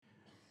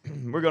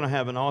We're going to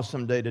have an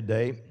awesome day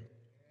today.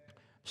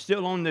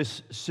 Still on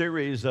this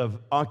series of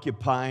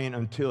occupying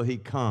until he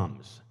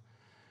comes.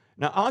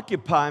 Now,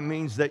 occupy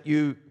means that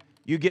you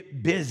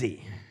get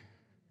busy.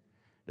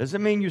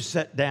 Doesn't mean you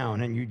sit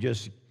down and you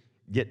just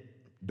get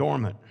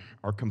dormant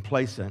or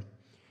complacent.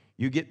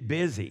 You get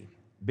busy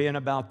being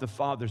about the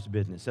Father's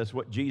business. That's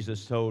what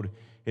Jesus told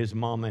his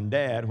mom and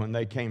dad when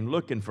they came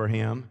looking for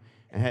him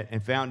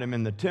and found him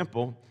in the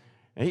temple.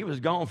 And he was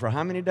gone for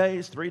how many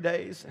days? 3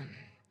 days?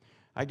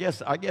 I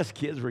guess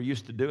kids were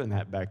used to doing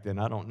that back then.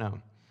 I don't know.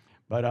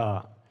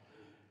 But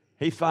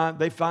they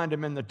find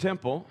him in the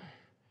temple,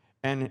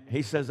 and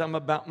he says, "I'm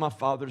about my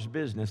Father's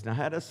business." Now,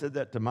 had I said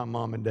that to my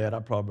mom and dad, I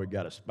probably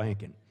got a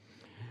spanking.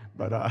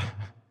 But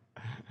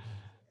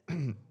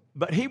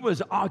but he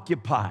was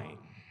occupying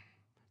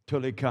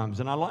till he comes.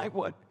 And I like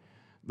what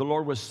the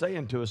Lord was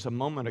saying to us a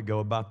moment ago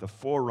about the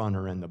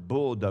forerunner and the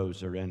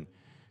bulldozer and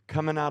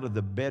coming out of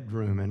the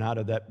bedroom and out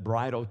of that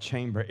bridal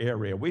chamber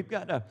area. We've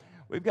got to,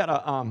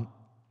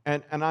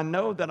 and I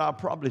know that I'll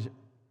probably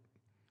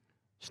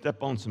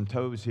step on some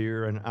toes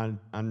here, and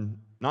I'm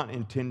not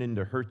intending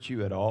to hurt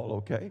you at all,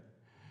 okay?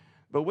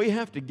 But we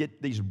have to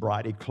get these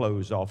bridey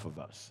clothes off of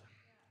us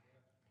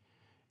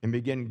and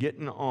begin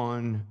getting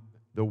on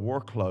the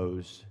war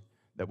clothes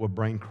that will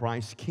bring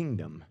Christ's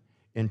kingdom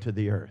into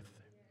the earth.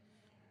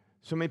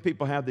 So many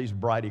people have these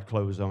bridey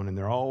clothes on, and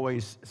they're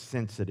always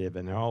sensitive,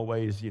 and they're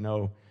always,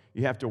 you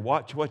have to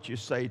watch what you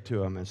say to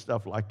them and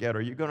stuff like that,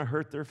 or you're going to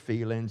hurt their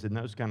feelings and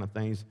those kind of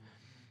things.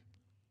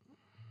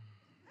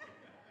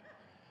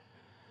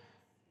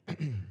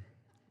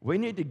 We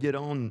need to get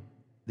on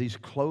these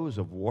clothes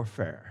of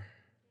warfare,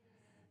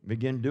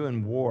 begin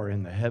doing war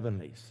in the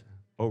heavenlies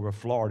over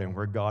Florida and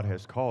where God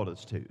has called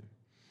us to.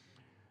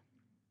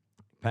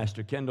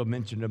 Pastor Kendall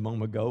mentioned a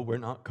moment ago, we're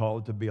not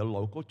called to be a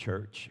local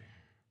church.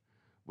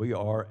 We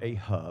are a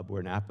hub.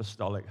 We're an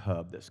apostolic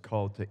hub that's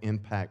called to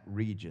impact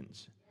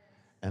regions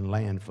and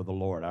land for the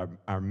Lord.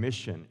 Our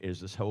mission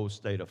is this whole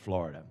state of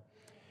Florida.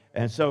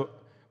 And so,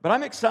 but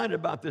I'm excited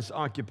about this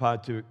Occupy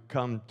to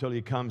Come Till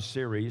He Comes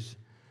series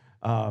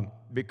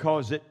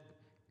because it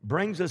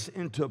brings us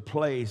into a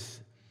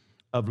place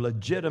of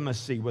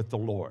legitimacy with the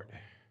Lord,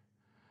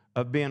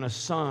 of being a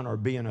son or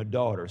being a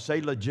daughter.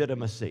 Say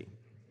legitimacy.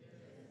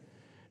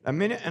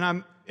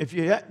 If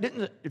you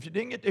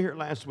didn't get to hear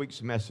last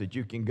week's message,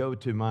 you can go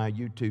to my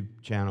YouTube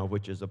channel,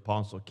 which is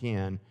Apostle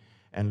Ken,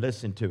 and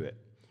listen to it.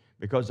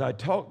 Because I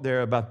talked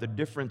there about the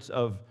difference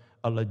of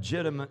a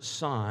legitimate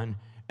son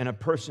and a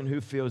person who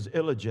feels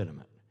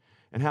illegitimate,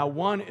 and how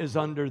one is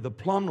under the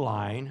plumb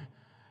line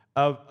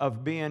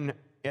of being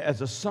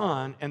as a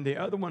son, and the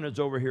other one is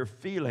over here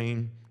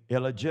feeling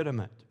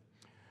illegitimate.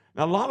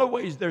 Now,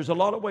 there's a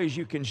lot of ways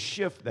you can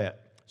shift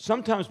that.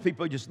 Sometimes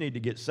people just need to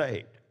get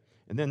saved,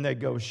 and then they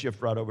go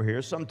shift right over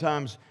here.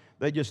 Sometimes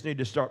they just need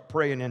to start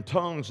praying in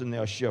tongues, and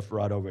they'll shift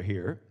right over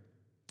here.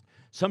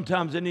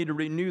 Sometimes they need to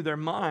renew their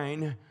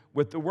mind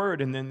with the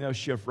Word, and then they'll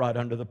shift right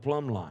under the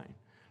plumb line.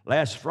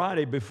 Last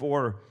Friday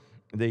before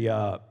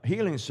the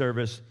healing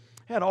service,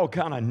 had all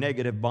kind of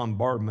negative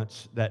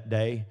bombardments that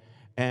day,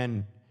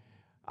 and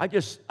I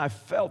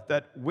felt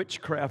that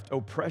witchcraft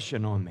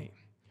oppression on me.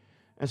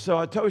 And so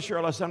I told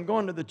Cheryl, I said, I'm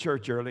going to the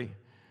church early.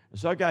 And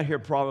so I got here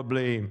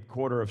probably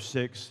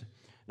 5:45.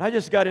 And I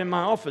just got in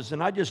my office,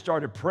 and I just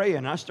started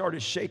praying. I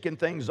started shaking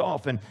things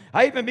off, and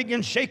I even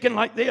began shaking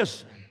like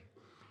this,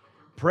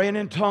 praying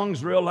in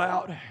tongues real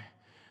loud.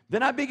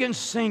 Then I began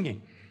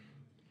singing,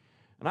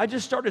 and I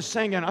just started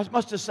singing. I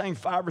must have sang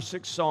 5 or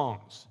 6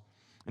 songs.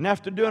 And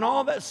after doing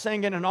all that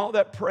singing and all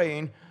that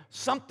praying,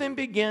 something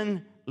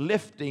began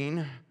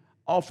lifting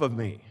off of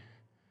me.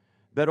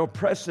 That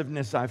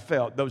oppressiveness I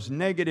felt, those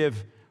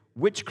negative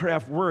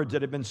witchcraft words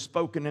that had been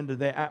spoken into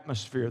the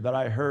atmosphere that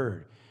I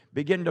heard,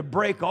 began to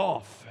break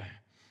off.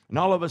 And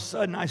all of a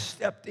sudden, I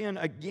stepped in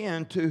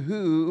again to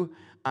who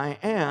I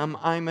am.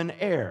 I'm an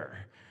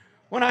heir.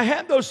 When I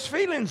had those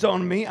feelings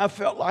on me, I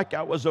felt like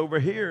I was over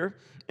here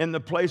in the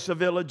place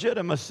of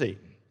illegitimacy.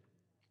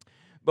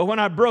 But when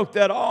I broke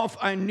that off,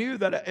 I knew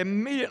that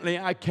immediately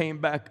I came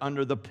back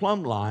under the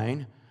plumb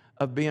line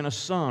of being a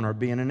son or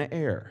being an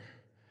heir.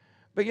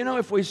 But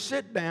if we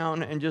sit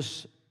down and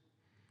just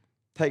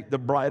take the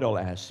bridal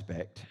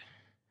aspect,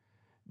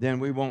 then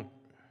we won't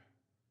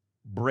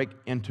break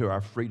into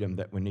our freedom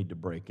that we need to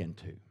break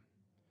into.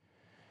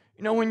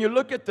 When you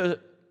look at the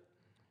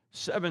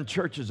 7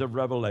 churches of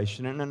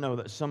Revelation, and I know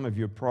that some of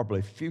you are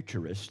probably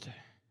futurist,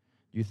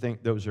 you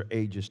think those are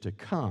ages to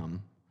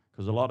come,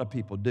 because a lot of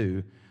people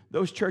do.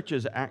 Those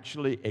churches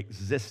actually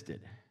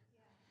existed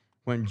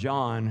when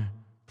John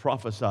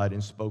prophesied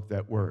and spoke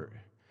that word.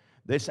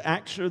 This is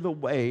actually the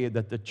way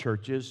that the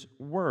churches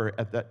were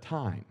at that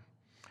time.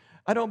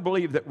 I don't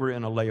believe that we're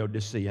in a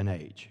Laodicean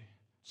age.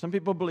 Some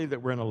people believe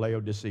that we're in a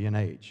Laodicean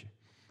age.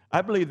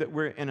 I believe that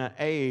we're in an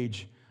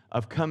age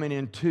of coming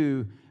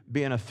into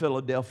being a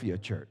Philadelphia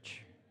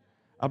church.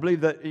 I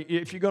believe that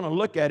if you're going to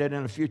look at it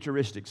in a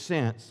futuristic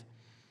sense,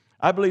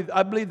 I believe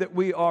that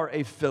we are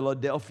a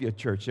Philadelphia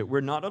church, that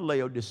we're not a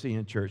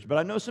Laodicean church. But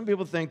I know some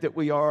people think that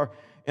we are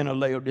in a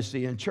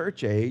Laodicean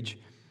church age,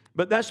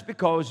 But that's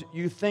because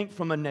you think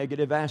from a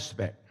negative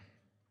aspect.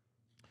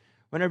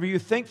 Whenever you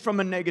think from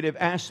a negative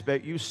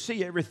aspect, you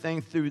see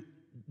everything through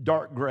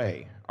dark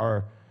gray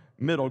or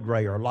middle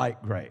gray or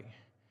light gray.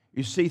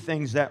 You see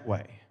things that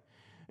way.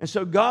 And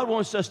so God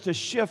wants us to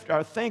shift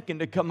our thinking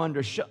to come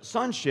under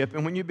sonship.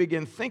 And when you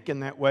begin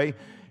thinking that way,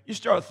 you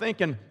start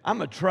thinking,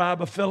 I'm a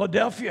tribe of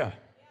Philadelphia.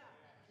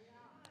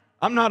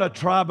 I'm not a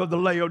tribe of the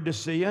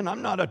Laodicean.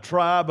 I'm not a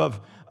tribe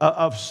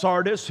of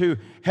Sardis who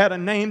had a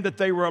name that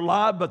they were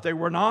alive, but they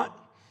were not.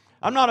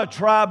 I'm not a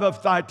tribe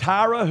of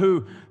Thyatira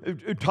who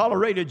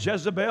tolerated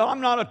Jezebel.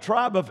 I'm not a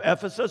tribe of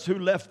Ephesus who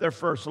left their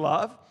first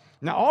love.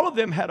 Now, all of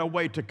them had a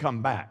way to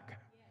come back.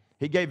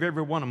 He gave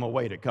every one of them a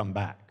way to come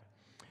back.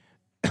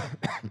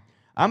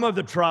 I'm of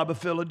the tribe of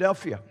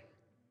Philadelphia.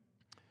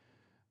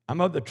 I'm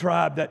of the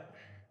tribe that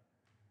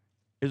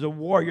is a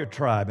warrior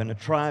tribe and a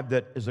tribe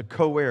that is a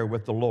co-heir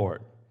with the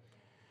Lord.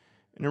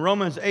 In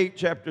Romans 8,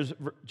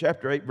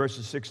 chapter 8,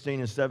 verses 16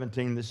 and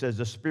 17, that says,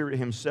 the Spirit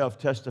himself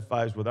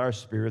testifies with our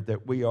spirit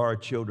that we are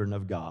children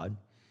of God.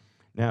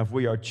 Now, if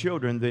we are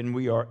children, then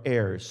we are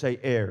heirs. Say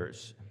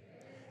heirs.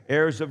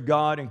 Heirs of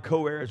God and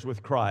co-heirs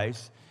with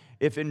Christ,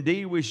 if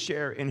indeed we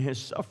share in his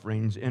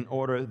sufferings, in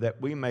order that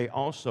we may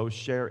also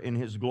share in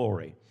his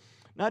glory.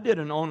 Now, I did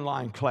an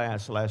online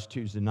class last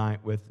Tuesday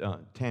night with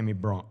Tammy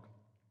Brunk.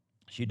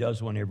 She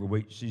does one every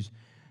week. She's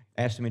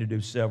asked me to do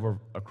several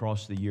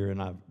across the year,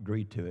 and I've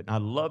agreed to it. And I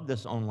love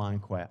this online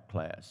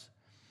class.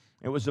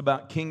 It was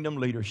about kingdom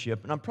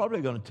leadership, and I'm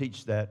probably going to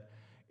teach that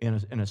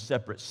in a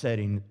separate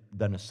setting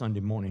than a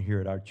Sunday morning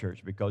here at our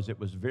church, because it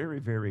was very,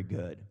 very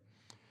good,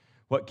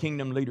 what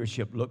kingdom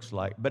leadership looks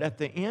like. But at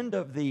the end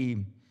of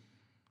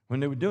when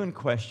they were doing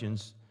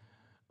questions,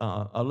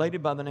 a lady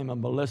by the name of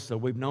Melissa,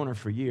 we've known her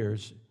for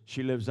years.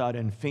 She lives out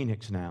in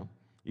Phoenix now,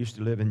 used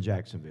to live in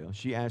Jacksonville.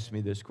 She asked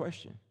me this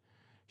question.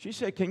 She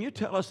said, can you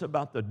tell us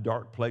about the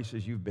dark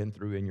places you've been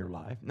through in your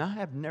life? Now, I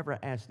have never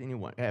asked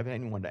anyone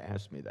to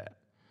ask me that.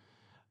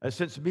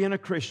 Since being a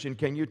Christian,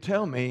 can you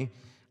tell me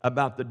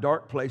about the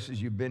dark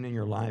places you've been in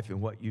your life and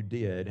what you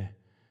did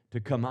to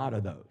come out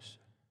of those?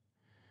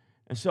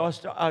 And so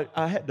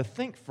I had to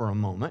think for a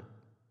moment,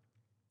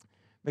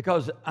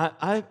 because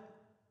I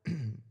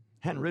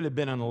hadn't really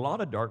been in a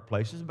lot of dark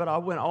places, but I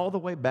went all the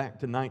way back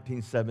to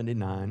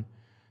 1979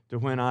 to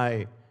when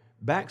I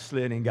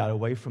backslid and got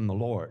away from the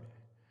Lord.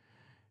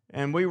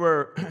 And we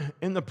were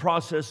in the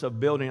process of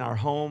building our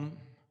home,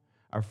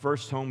 our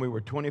first home. We were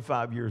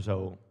 25 years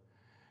old,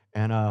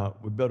 and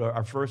we built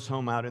our first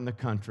home out in the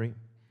country.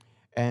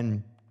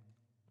 And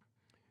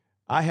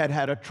I had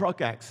had a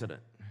truck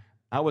accident.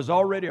 I was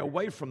already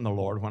away from the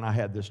Lord when I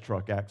had this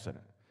truck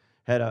accident.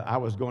 I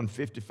was going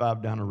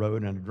 55 down the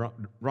road, and a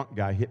drunk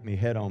guy hit me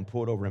head on,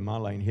 pulled over in my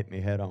lane, hit me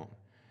head on.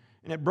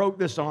 And it broke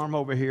this arm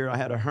over here. I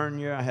had a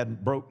hernia. I had a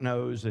broke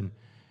nose, and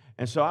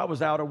so I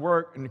was out of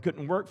work and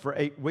couldn't work for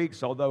 8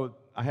 weeks, although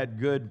I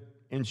had good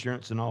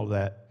insurance and all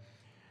that.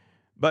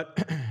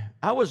 But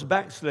I was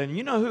backsliding.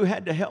 You know who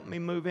had to help me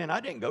move in?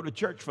 I didn't go to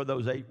church for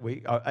those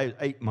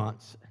 8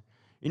 months.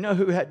 You know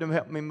who had to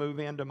help me move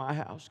into my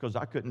house? Because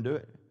I couldn't do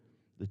it.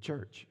 The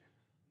church.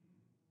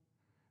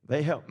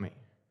 They helped me.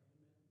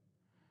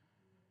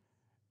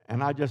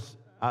 And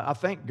I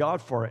thank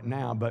God for it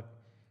now, but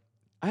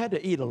I had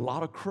to eat a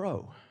lot of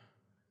crow,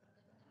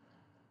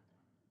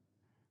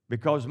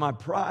 because my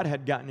pride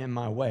had gotten in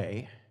my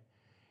way.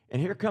 And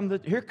here comes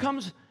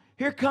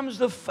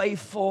the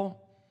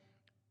faithful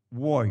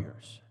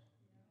warriors,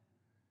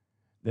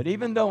 that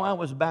even though I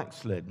was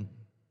backslidden,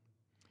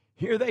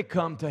 here they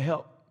come to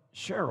help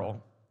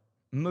Cheryl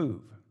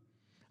move.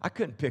 I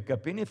couldn't pick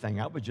up anything.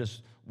 I was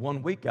just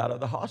 1 week out of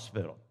the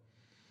hospital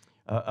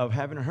of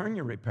having a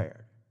hernia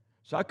repaired.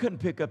 So I couldn't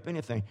pick up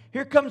anything.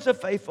 Here comes the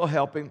faithful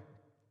helping.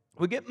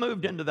 We get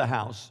moved into the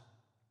house.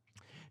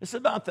 It's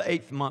about the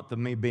 8th month of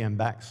me being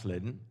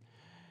backslidden.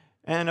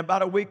 And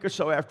about a week or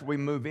so after we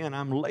move in,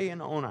 I'm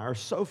laying on our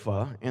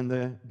sofa in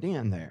the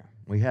den there.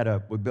 We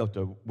built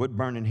a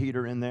wood-burning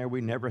heater in there. We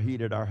never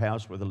heated our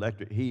house with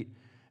electric heat.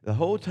 The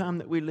whole time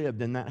that we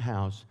lived in that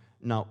house,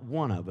 not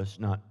one of us,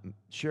 not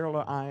Cheryl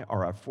or I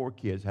or our 4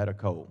 kids, had a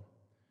cold.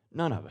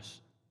 None of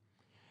us.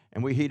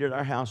 And we heated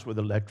our house with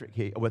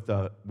with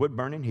a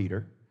wood-burning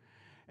heater.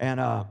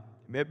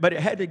 But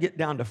it had to get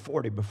down to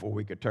 40 before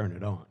we could turn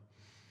it on.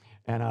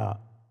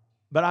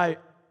 But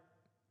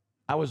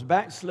I was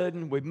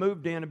backslidden. We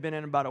moved in, had been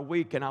in about a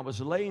week, and I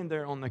was laying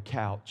there on the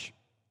couch.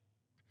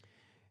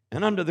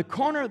 And under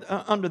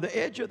the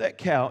edge of that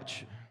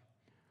couch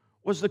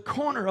was the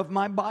corner of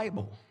my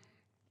Bible.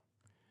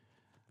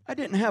 I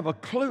didn't have a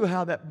clue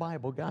how that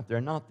Bible got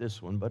there. Not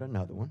this one, but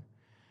another one.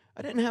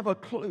 I didn't have a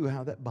clue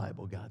how that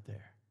Bible got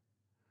there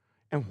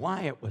and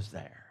why it was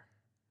there.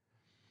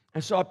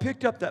 And so I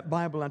picked up that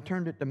Bible and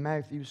turned it to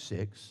Matthew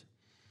 6,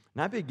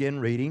 and I began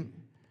reading,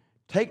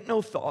 take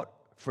no thought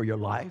for your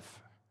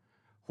life,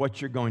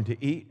 what you're going to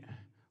eat,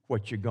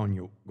 what you're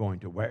going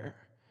to wear,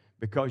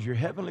 because your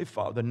heavenly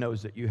Father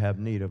knows that you have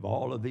need of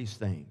all of these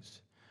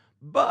things.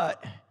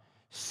 But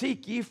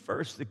seek ye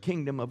first the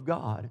kingdom of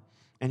God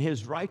and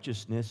his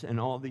righteousness, and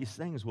all these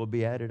things will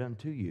be added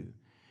unto you.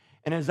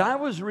 And as I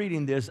was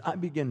reading this, I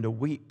began to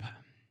weep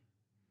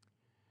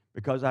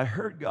because I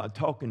heard God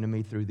talking to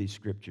me through these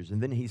scriptures.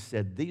 And then he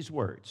said these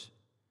words.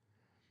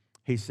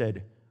 He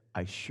said,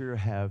 I sure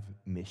have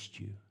missed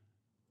you.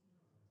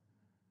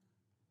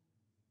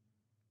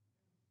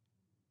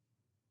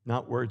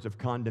 Not words of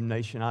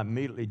condemnation. I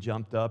immediately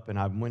jumped up and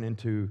I went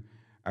into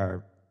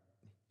our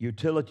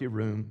utility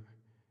room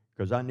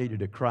because I needed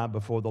to cry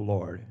before the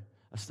Lord.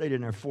 I stayed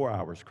in there 4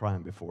 hours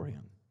crying before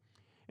him.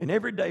 And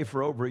every day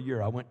for over a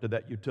year, I went to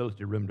that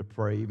utility room to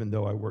pray, even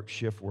though I worked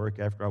shift work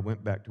after I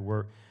went back to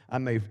work. I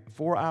made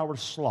 4-hour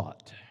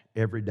slot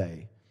every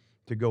day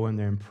to go in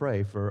there and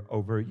pray for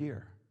over a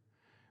year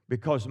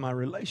because my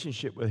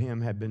relationship with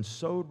him had been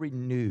so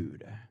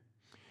renewed.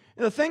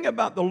 And the thing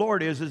about the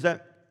Lord is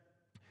that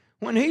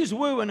when he's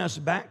wooing us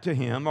back to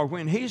him, or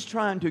when he's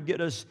trying to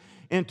get us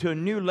into a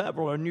new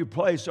level or a new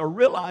place, or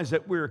realize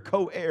that we're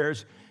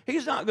co-heirs,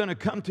 he's not going to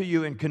come to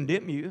you and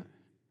condemn you.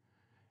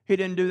 He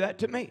didn't do that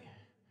to me.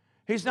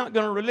 He's not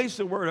going to release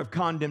a word of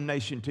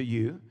condemnation to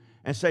you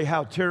and say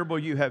how terrible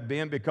you have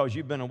been because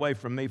you've been away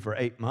from me for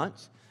 8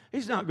 months.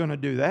 He's not going to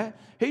do that.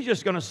 He's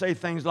just going to say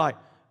things like,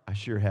 I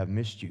sure have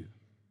missed you.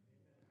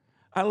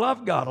 I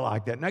love God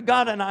like that. Now,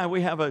 God and I,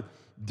 we have a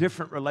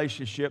different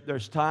relationship.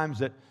 There's times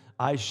that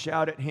I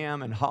shout at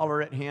him and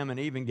holler at him and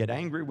even get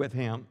angry with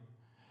him.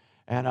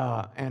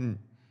 And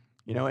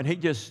he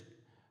just,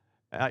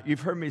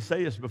 you've heard me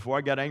say this before.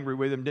 I got angry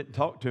with him, didn't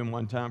talk to him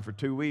one time for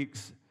 2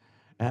 weeks.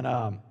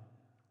 And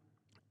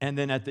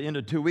then at the end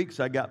of 2 weeks,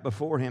 I got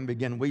before him,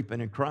 began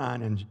weeping and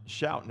crying and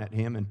shouting at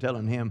him and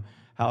telling him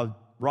how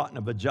rotten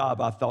of a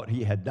job I thought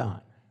he had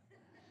done.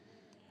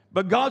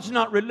 But God's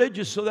not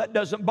religious, so that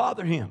doesn't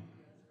bother him.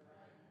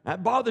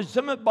 It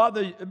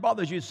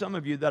bothers you, some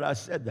of you, that I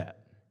said that.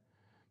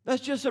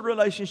 That's just a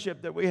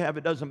relationship that we have.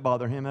 It doesn't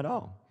bother him at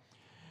all.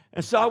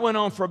 And so I went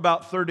on for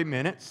about 30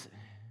 minutes.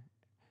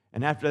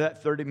 And after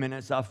that 30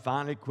 minutes, I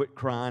finally quit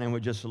crying and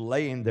was just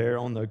laying there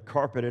on the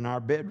carpet in our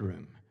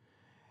bedroom.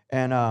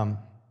 And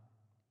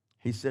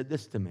he said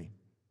this to me.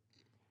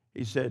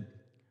 He said,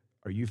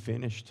 are you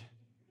finished?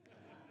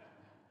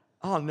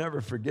 I'll never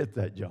forget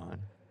that, John.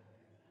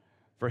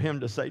 For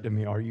him to say to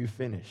me, are you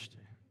finished?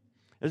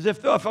 As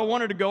if though if I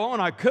wanted to go on,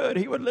 I could.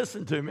 He would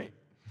listen to me.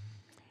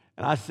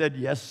 And I said,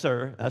 yes,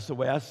 sir. That's the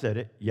way I said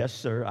it. Yes,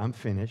 sir, I'm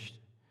finished.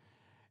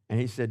 And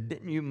he said,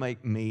 didn't you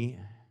make me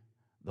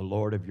the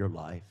Lord of your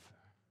life?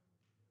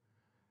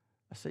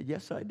 I said,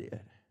 yes, I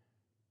did.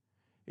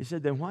 He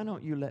said, then why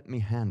don't you let me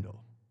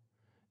handle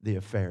the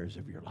affairs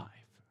of your life?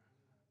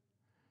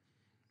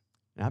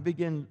 And I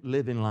began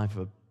living life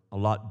a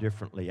lot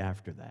differently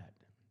after that.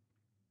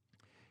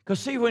 Because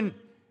see, when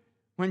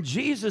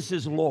Jesus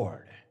is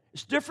Lord,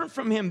 it's different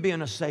from him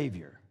being a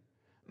Savior.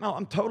 No,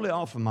 I'm totally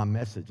off of my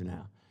message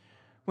now.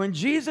 When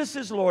Jesus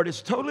is Lord,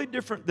 it's totally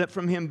different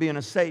from him being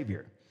a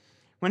Savior.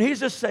 When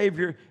he's a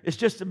Savior, it's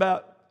just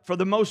about, for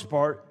the most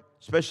part,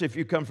 especially if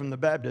you come from the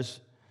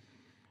Baptists,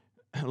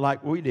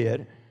 like we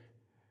did,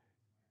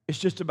 it's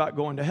just about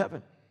going to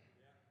heaven.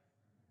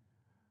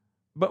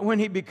 But when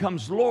he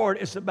becomes Lord,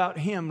 it's about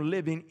him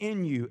living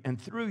in you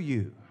and through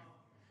you,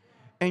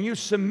 and you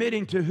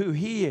submitting to who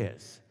he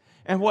is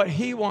and what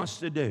he wants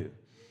to do.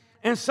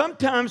 And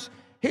sometimes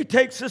he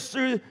takes us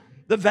through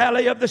the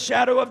valley of the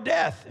shadow of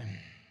death.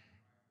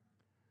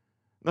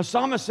 The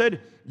psalmist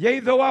said, yea,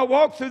 though I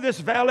walk through this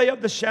valley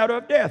of the shadow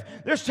of death.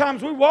 There's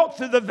times we walk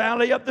through the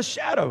valley of the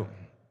shadow.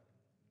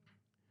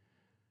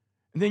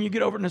 And then you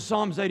get over into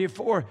Psalms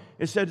 84.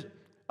 It says,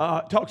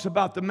 talks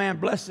about the man,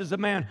 blessed is the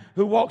man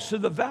who walks through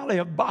the valley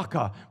of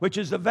Baca, which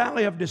is the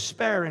valley of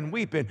despair and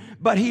weeping.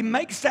 But he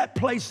makes that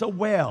place a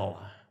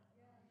well.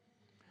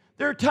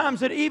 There are times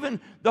that even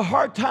the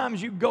hard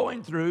times you're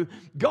going through,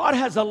 God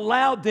has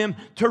allowed them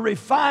to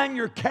refine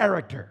your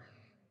character.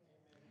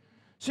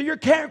 So your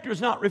character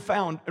is not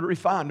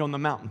refined on the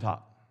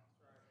mountaintop.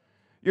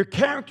 Your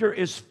character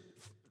is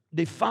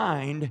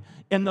defined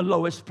in the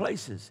lowest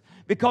places,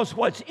 because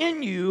what's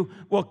in you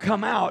will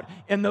come out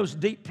in those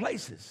deep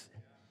places.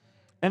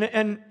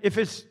 And if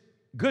it's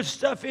good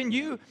stuff in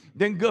you,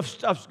 then good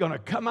stuff's going to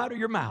come out of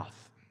your mouth.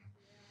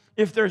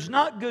 If there's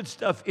not good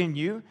stuff in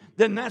you,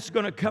 then that's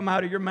going to come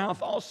out of your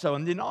mouth also.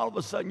 And then all of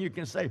a sudden you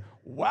can say,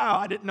 wow,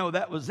 I didn't know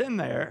that was in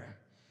there.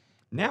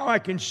 Now I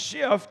can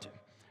shift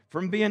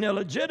from being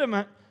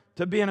illegitimate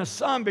to being a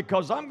son,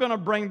 because I'm going to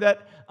bring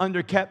that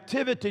under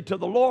captivity to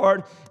the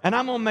Lord, and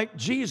I'm going to make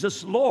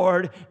Jesus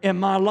Lord in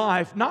my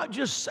life, not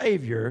just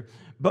Savior,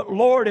 but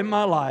Lord in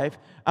my life.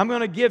 I'm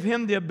going to give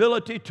him the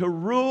ability to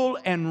rule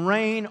and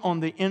reign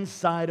on the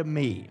inside of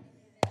me.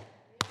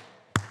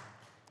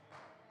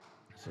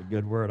 That's a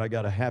good word. I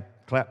got to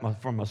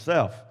clap for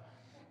myself.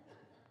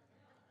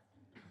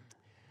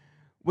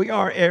 We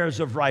are heirs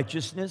of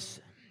righteousness.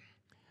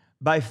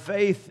 By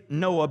faith,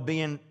 Noah,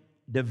 being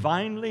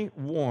divinely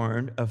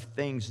warned of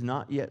things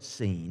not yet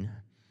seen,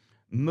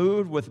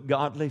 moved with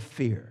godly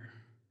fear,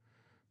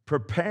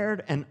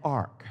 prepared an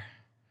ark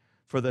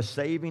for the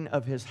saving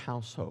of his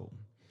household,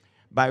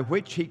 by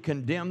which he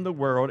condemned the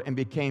world and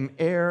became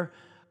heir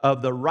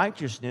of the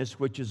righteousness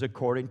which is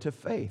according to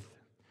faith.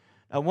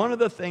 Now, one of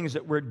the things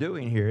that we're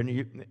doing here,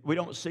 and we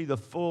don't see the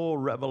full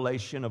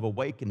revelation of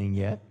awakening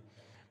yet,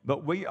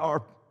 but we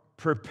are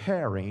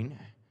preparing,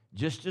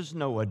 just as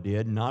Noah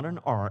did, not an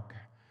ark,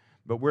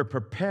 but we're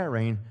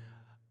preparing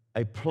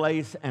a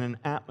place and an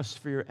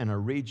atmosphere and a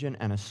region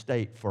and a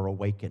state for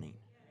awakening.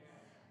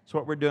 That's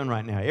what we're doing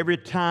right now. Every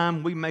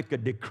time we make a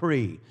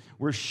decree,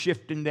 we're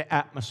shifting the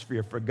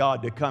atmosphere for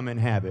God to come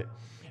inhabit.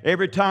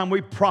 Every time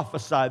we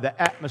prophesy, the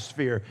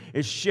atmosphere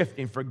is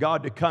shifting for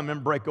God to come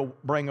and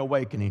bring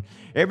awakening.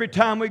 Every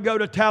time we go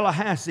to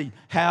Tallahassee,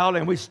 Hal,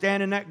 and we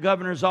stand in that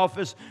governor's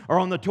office or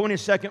on the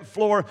 22nd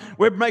floor,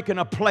 we're making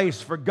a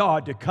place for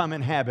God to come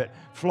inhabit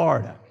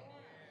Florida.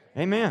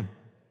 Amen.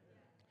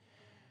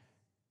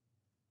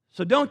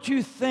 So don't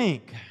you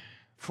think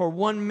for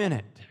 1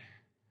 minute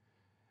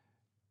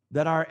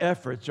that our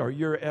efforts or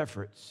your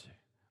efforts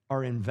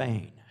are in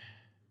vain.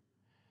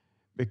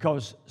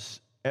 Because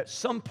at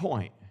some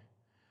point,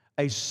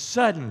 a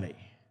suddenly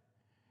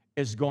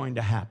is going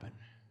to happen.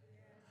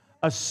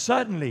 A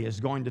suddenly is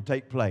going to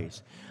take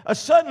place. A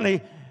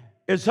suddenly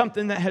is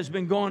something that has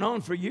been going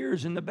on for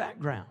years in the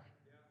background.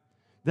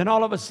 Then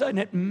all of a sudden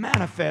it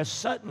manifests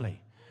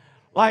suddenly.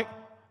 Like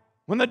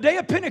when the day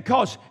of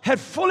Pentecost had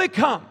fully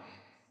come,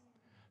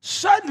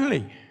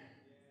 suddenly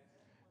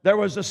there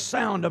was a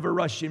sound of a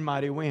rushing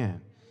mighty wind.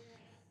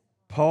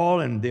 Paul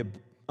and the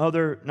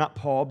other, not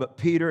Paul, but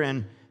Peter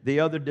and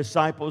the other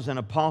disciples and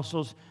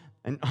apostles,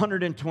 and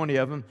 120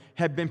 of them,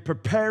 had been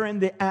preparing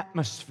the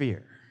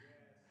atmosphere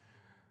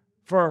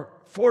for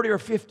 40 or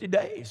 50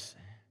 days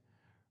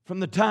from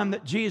the time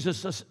that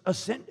Jesus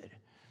ascended.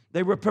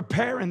 They were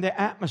preparing the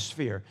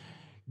atmosphere,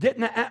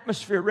 getting the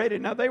atmosphere ready.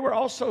 Now, they were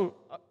also,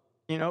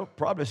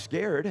 probably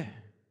scared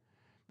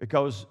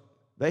because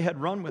they had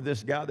run with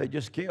this guy they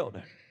just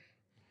killed.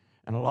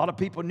 And a lot of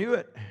people knew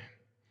it.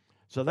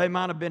 So they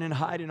might have been in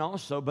hiding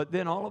also. But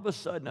then all of a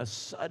sudden, a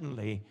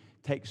suddenly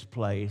takes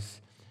place.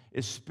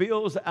 It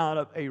spills out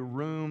of a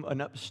room,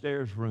 an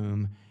upstairs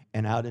room,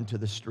 and out into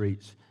the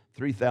streets.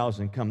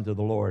 3,000 come to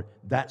the Lord.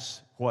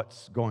 That's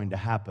what's going to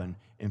happen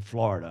in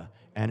Florida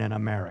and in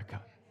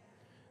America.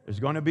 There's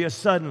going to be a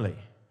suddenly.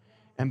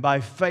 And by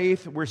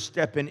faith, we're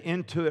stepping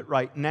into it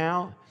right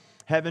now,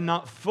 having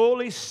not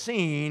fully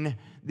seen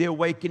the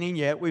awakening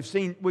yet.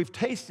 We've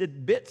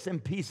tasted bits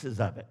and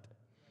pieces of it.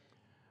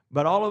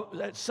 But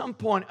at some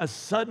point, a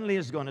suddenly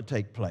is going to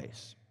take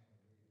place.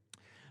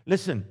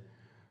 Listen,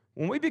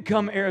 when we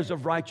become heirs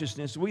of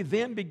righteousness, we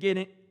then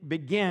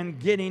begin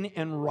getting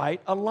in right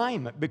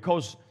alignment.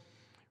 Because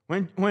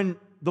when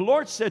the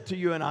Lord said to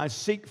you and I,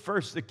 seek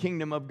first the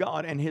kingdom of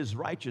God and His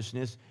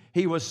righteousness,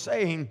 He was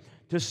saying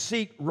to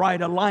seek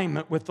right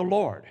alignment with the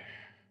Lord.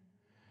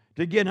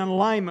 To get in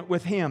alignment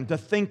with Him, to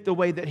think the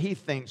way that He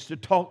thinks, to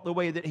talk the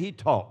way that He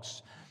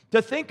talks,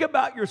 to think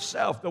about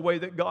yourself the way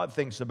that God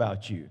thinks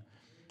about you.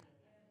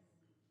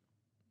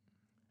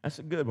 That's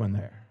a good one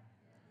there.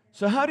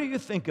 So how do you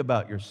think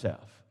about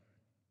yourself?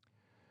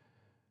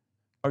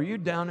 Are you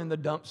down in the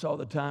dumps all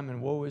the time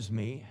and woe is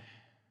me?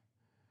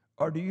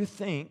 Or do you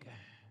think,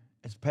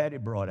 as Patty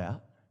brought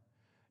out,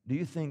 do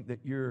you think that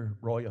you're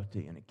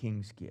royalty and a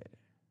king's kid?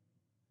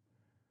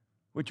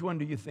 Which one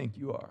do you think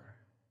you are?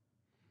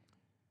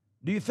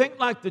 Do you think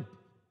like the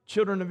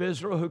children of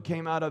Israel who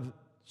came out of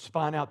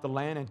spying out the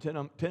land and 10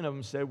 of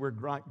them said we're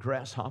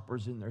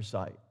grasshoppers in their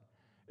sight?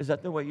 Is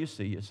that the way you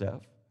see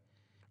yourself?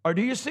 Or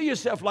do you see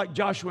yourself like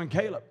Joshua and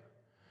Caleb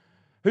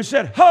who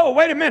said, oh,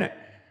 wait a minute.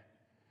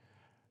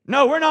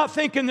 No, we're not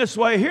thinking this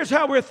way. Here's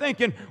how we're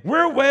thinking.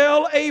 We're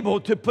well able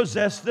to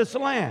possess this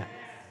land.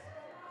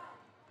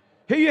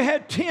 Here you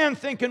had 10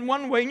 thinking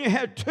one way and you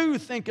had 2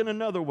 thinking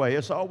another way.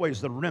 It's always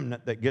the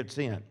remnant that gets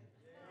in.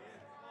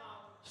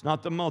 It's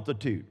not the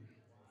multitude.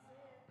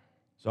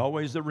 It's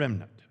always the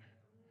remnant.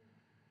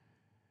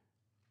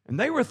 And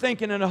they were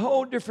thinking in a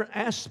whole different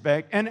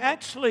aspect. And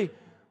actually,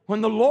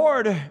 when the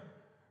Lord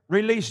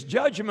released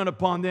judgment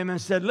upon them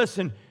and said,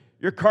 listen,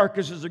 your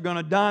carcasses are going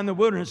to die in the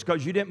wilderness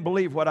because you didn't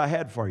believe what I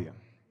had for you.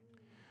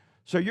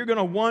 So you're going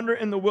to wander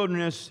in the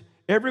wilderness,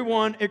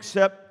 everyone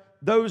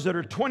except those that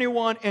are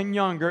 21 and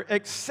younger,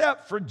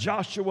 except for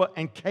Joshua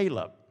and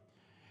Caleb.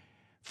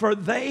 For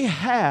they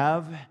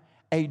have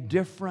a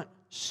different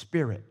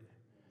spirit.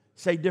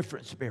 Say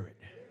different spirit.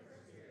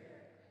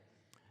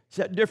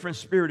 That different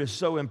spirit is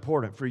so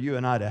important for you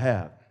and I to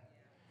have.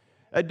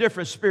 That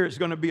different spirit is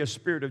going to be a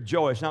spirit of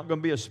joy. It's not going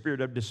to be a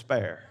spirit of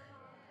despair.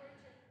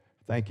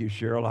 Thank you,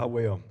 Cheryl. I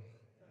will.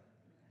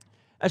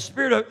 The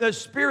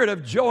spirit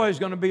of joy is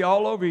going to be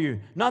all over you,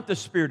 not the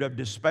spirit of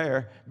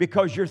despair,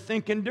 because you're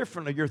thinking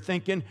differently. You're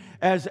thinking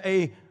as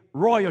a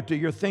royalty.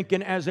 You're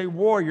thinking as a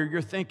warrior.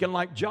 You're thinking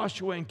like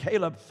Joshua and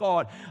Caleb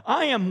thought,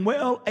 I am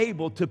well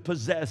able to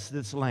possess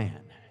this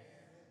land.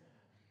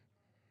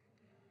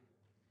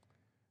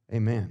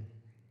 Amen.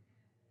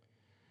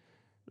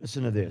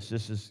 Listen to this.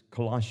 This is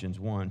Colossians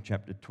 1,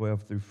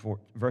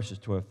 verses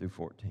 12 through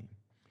 14.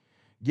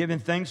 Giving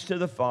thanks to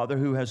the Father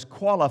who has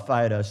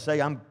qualified us. Say,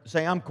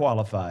 I'm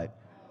qualified.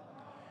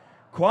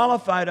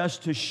 Qualified us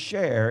to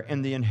share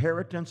in the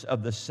inheritance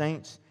of the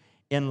saints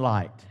in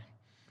light.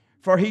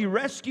 For he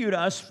rescued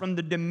us from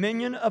the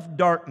dominion of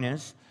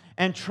darkness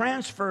and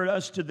transferred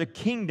us to the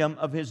kingdom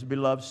of his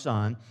beloved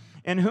Son,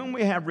 in whom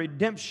we have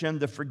redemption,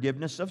 the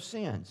forgiveness of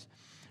sins.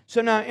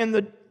 So now in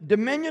the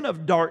dominion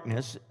of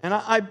darkness, and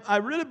I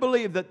really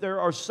believe that there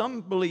are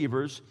some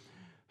believers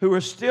who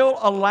are still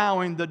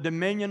allowing the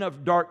dominion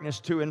of darkness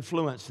to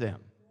influence them,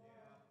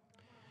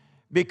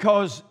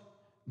 because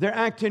they're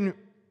acting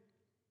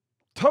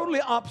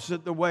totally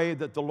opposite the way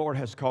that the Lord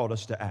has called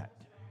us to act.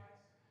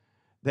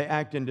 They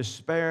act in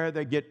despair.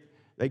 They get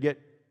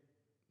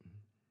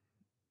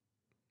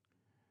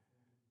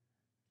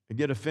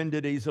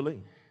offended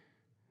easily.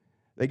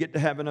 They get to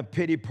having a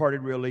pity party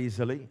real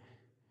easily.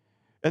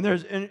 And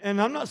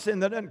I'm not saying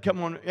that doesn't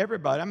come on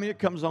everybody. I mean, it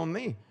comes on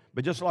me.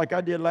 But just like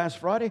I did last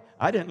Friday,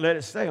 I didn't let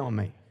it stay on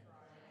me.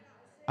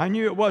 I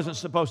knew it wasn't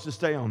supposed to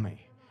stay on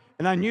me.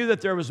 And I knew that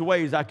there was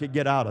ways I could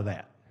get out of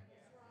that.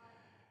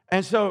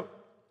 And so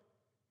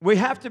we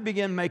have to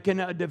begin making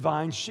a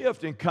divine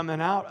shift and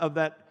coming out of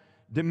that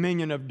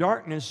dominion of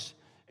darkness.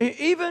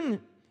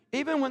 Even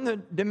when the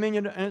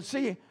dominion, and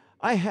see,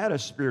 I had a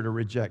spirit of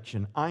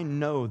rejection. I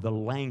know the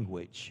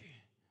language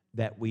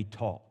that we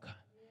talk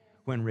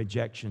when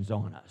rejection's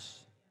on us.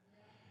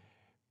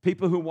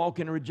 People who walk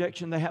in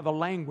rejection, they have a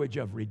language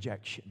of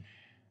rejection.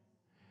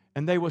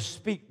 And they will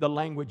speak the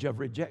language of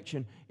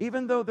rejection,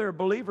 even though they're a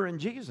believer in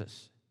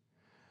Jesus.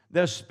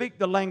 They'll speak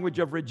the language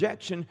of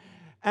rejection,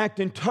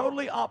 acting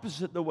totally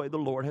opposite the way the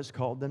Lord has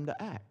called them to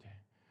act.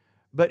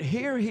 But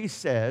here he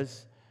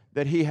says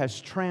that he has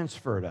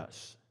transferred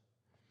us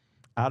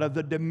out of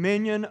the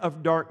dominion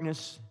of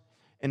darkness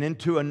and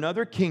into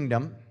another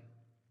kingdom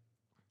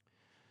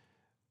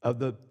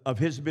of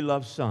his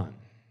beloved Son,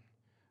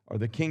 or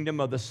the kingdom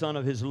of the Son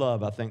of his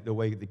love, I think the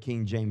way the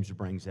King James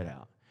brings it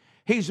out.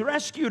 He's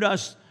rescued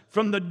us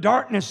from the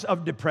darkness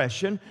of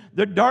depression,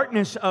 the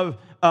darkness of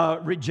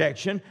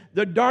rejection,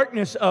 the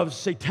darkness of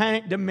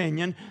satanic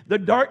dominion, the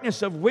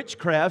darkness of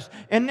witchcrafts,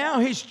 and now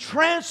he's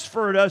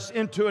transferred us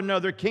into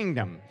another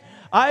kingdom.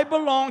 I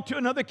belong to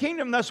another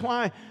kingdom. That's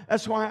why.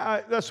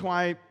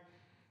 Let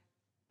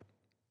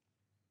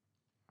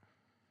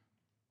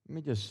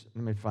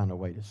me find a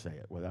way to say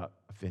it without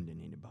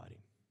offending anybody.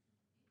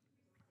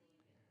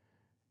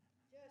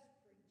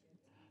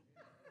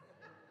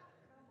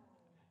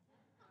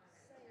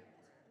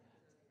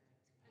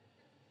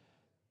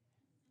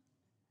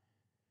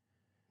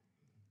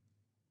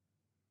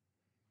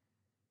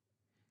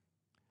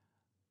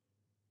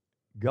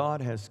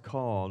 God has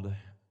called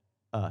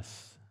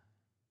us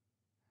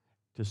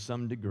to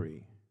some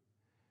degree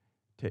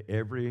to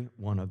every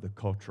one of the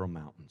cultural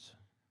mountains.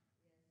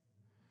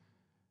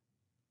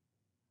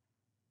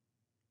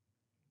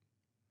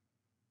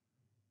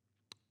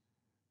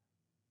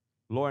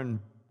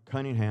 Lauren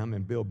Cunningham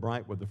and Bill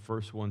Bright were the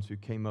first ones who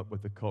came up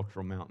with the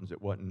cultural mountains.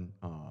 It wasn't,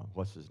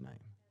 what's his name?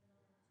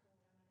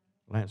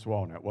 Lance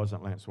Wallnau. It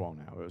wasn't Lance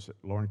Wallnau. It was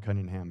Lauren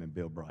Cunningham and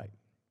Bill Bright.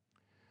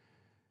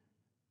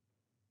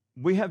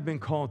 We have been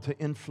called to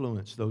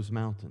influence those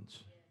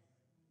mountains.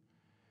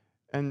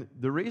 And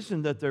the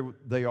reason that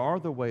they are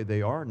the way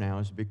they are now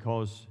is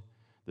because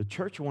the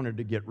church wanted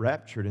to get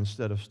raptured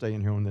instead of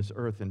staying here on this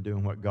earth and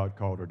doing what God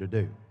called her to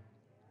do.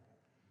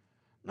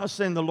 I'm not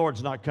saying the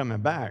Lord's not coming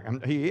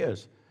back. He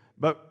is.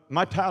 But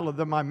my title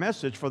of my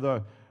message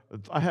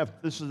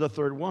this is the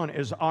third one,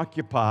 is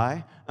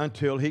Occupy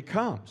Until He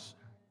Comes.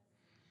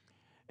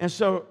 And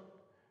so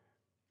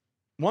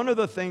one of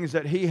the things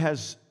that He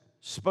has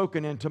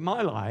spoken into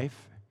my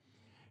life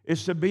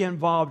is to be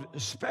involved,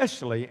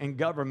 especially in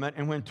government.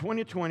 And when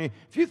 2020,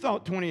 if you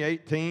thought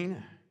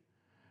 2018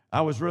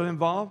 I was really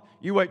involved,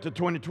 you wait till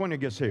 2020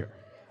 gets here.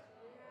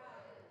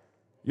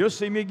 You'll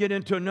see me get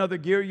into another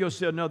gear. You'll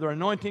see another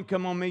anointing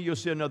come on me. You'll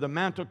see another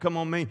mantle come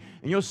on me.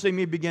 And you'll see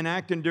me begin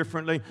acting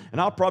differently.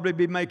 And I'll probably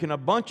be making a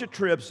bunch of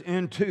trips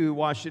into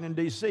Washington,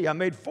 D.C. I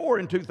made 4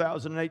 in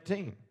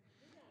 2018.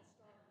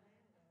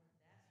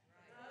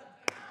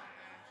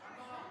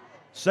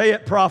 Say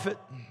it, prophet.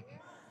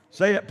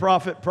 Say it,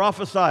 prophet.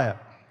 Prophesy it.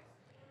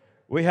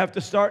 We have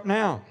to start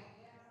now.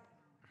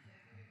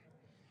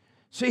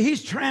 See,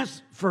 he's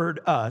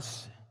transferred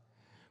us,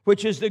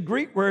 which is the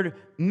Greek word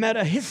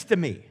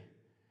metahistemi.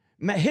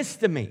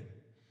 Metahistemi.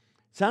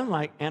 Sounds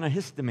like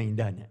antihistamine,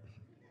 doesn't it?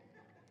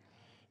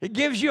 It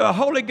gives you a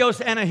Holy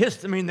Ghost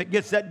antihistamine that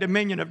gets that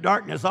dominion of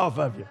darkness off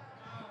of you.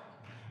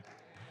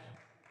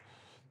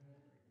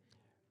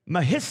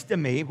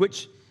 Metahistemi,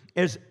 which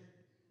is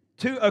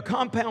to a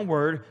compound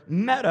word,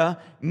 meta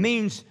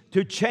means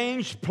to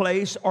change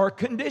place or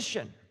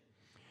condition.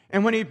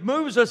 And when he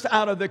moves us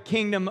out of the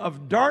kingdom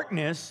of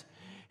darkness,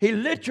 he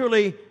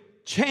literally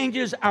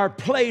changes our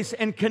place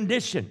and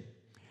condition.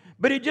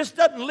 But he just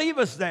doesn't leave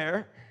us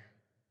there.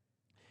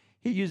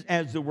 He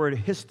adds the word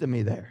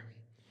histemi there.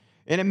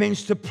 And it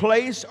means to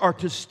place or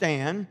to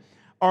stand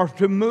or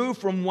to move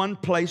from one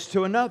place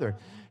to another.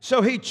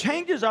 So he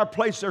changes our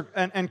place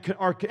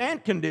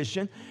and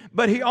condition,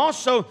 but he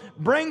also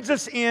brings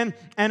us in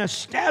and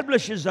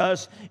establishes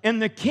us in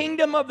the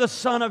kingdom of the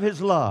Son of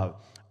his love.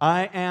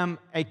 I am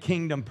a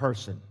kingdom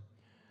person.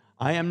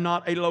 I am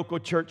not a local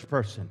church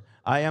person.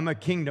 I am a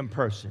kingdom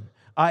person.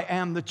 I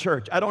am the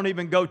church. I don't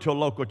even go to a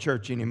local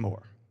church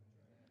anymore.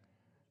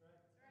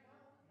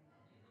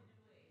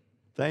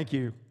 Thank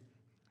you.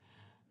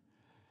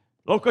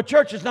 Local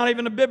church is not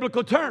even a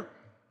biblical term.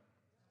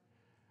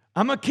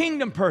 I'm a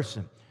kingdom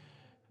person.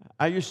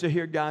 I used to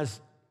hear guys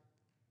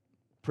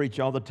preach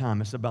all the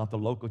time. It's about the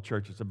local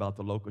church. It's about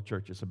the local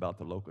church. It's about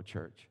the local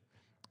church.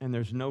 And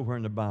there's nowhere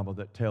in the Bible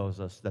that tells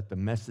us that the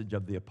message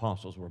of the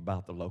apostles were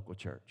about the local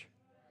church.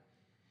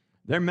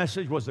 Their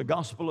message was the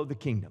gospel of the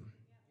kingdom.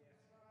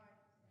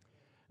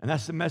 And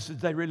that's the message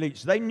they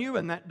released. They knew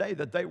in that day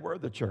that they were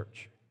the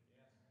church.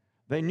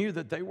 They knew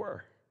that they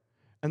were.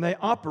 And they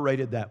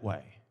operated that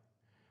way.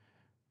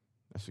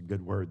 That's a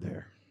good word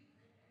there.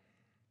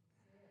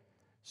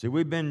 See,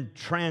 we've been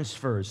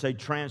transferred. Say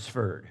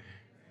transferred.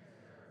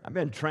 I've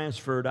been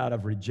transferred out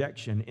of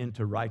rejection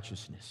into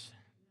righteousness.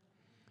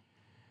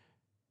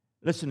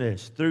 Listen to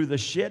this. Through the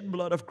shed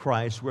blood of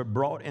Christ, we're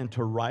brought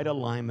into right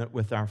alignment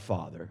with our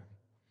Father.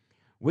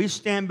 We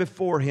stand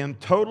before Him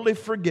totally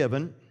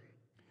forgiven,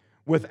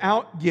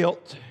 without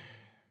guilt,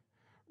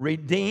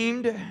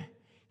 redeemed,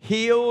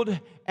 healed,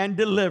 and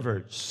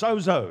delivered.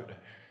 Sozoed.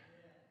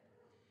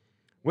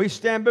 We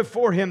stand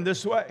before Him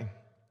this way.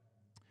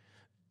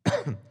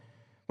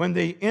 When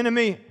the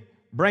enemy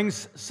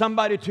brings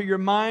somebody to your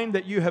mind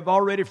that you have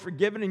already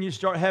forgiven and you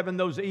start having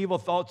those evil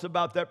thoughts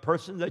about that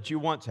person that you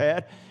once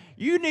had,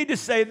 you need to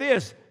say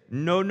this: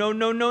 no, no,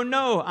 no, no,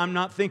 no, I'm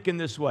not thinking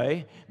this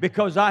way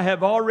because I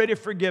have already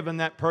forgiven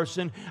that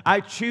person.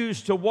 I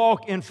choose to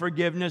walk in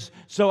forgiveness,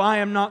 so I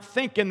am not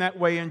thinking that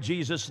way in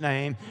Jesus'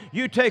 name.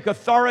 You take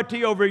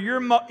authority over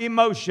your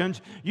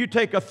emotions. You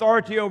take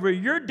authority over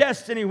your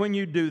destiny when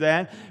you do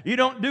that. You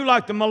don't do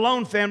like the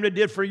Malone family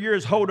did for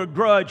years, hold a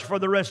grudge for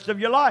the rest of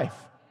your life.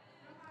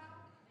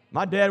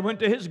 My dad went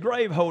to his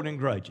grave holding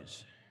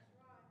grudges.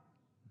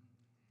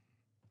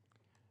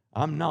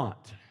 I'm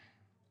not.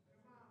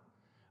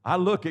 I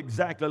look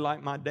exactly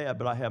like my dad,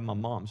 but I have my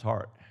mom's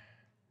heart.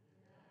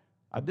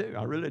 I do.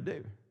 I really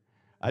do.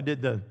 I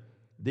did the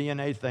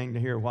DNA thing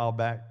here a while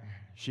back.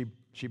 She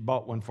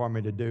bought one for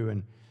me to do,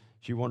 and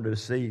she wanted to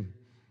see,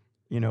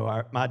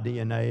 my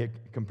DNA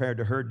compared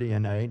to her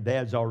DNA.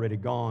 Dad's already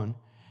gone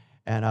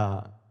and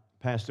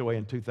passed away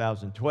in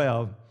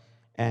 2012.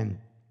 And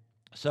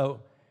so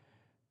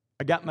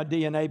I got my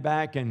DNA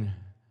back, and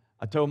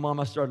I told Mom,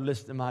 I started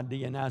listing my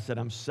DNA. I said,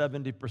 I'm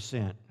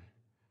 70%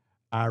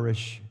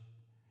 Irish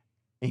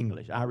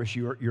English, Irish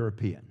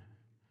European.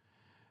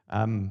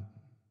 I'm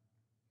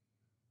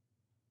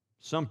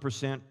some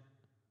percent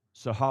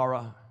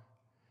Sahara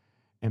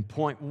and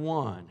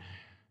 0.1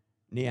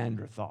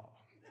 Neanderthal.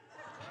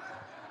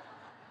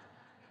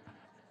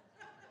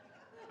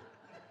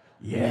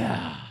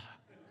 Yeah.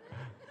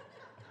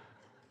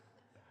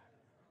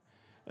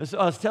 And so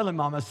I was telling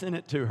Mom, I sent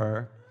it to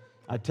her.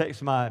 I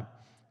text my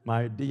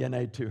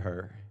DNA to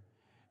her,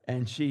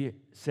 and she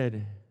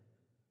said,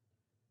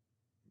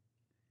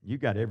 you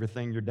got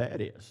everything your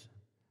dad is.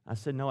 I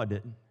said, no, I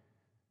didn't.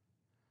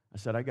 I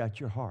said, I got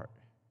your heart.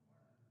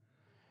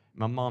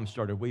 My mom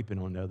started weeping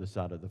on the other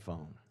side of the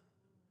phone.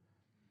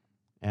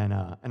 And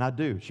I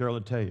do, Cheryl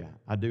will tell you,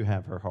 I do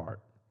have her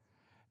heart.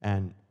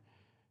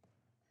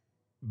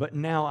 But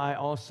now I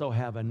also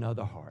have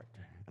another heart,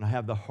 and I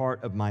have the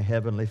heart of my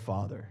Heavenly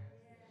Father.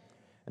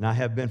 And I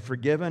have been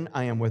forgiven.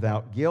 I am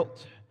without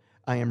guilt.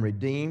 I am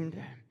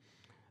redeemed.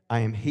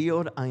 I am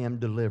healed. I am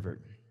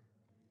delivered.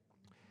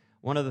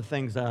 One of the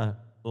things I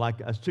like,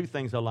 there's two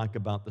things I like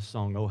about the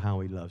song, Oh,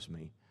 How He Loves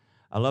Me.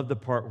 I love the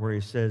part where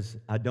he says,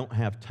 I don't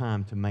have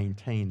time to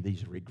maintain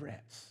these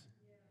regrets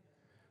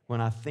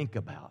when I think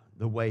about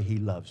the way He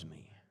loves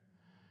me.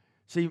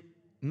 See,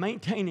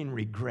 maintaining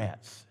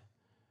regrets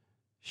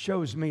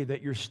shows me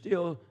that you're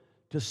still,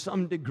 to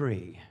some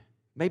degree,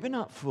 maybe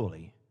not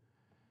fully,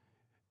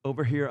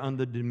 over here on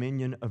the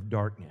dominion of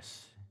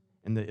darkness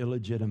and the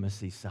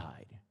illegitimacy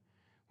side.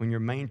 When you're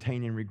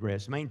maintaining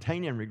regrets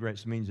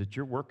means that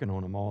you're working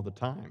on them all the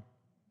time.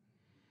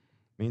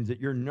 Means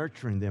that you're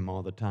nurturing them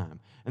all the time.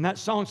 And that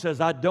song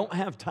says, I don't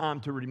have time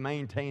to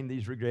maintain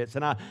these regrets.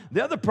 And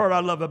the other part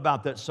I love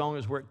about that song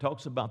is where it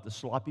talks about the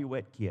sloppy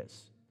wet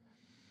kiss.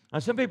 Now,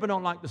 some people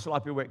don't like the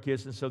sloppy wet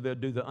kiss, and so they'll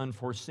do the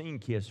unforeseen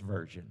kiss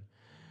version.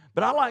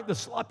 But I like the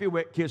sloppy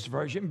wet kiss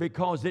version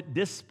because it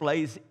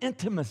displays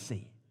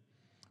intimacy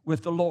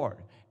with the Lord,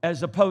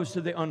 as opposed to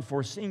the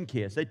unforeseen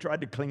kiss. They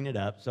tried to clean it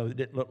up so it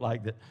didn't look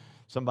like that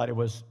somebody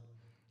was,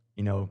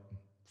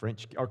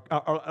 French or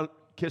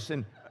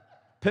kissing,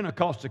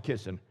 Pentecostal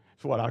kissing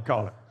is what I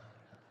call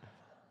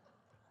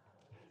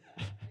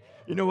it.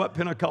 You know what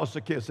Pentecostal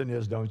kissing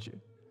is, don't you?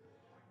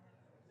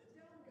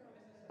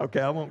 Okay,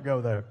 I won't go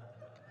there.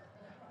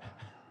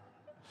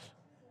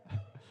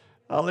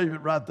 I'll leave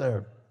it right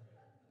there.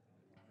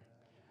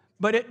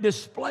 But it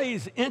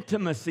displays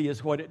intimacy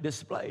is what it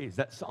displays.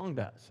 That song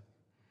does.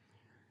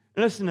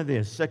 Listen to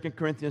this, 2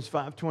 Corinthians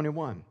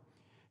 5:21.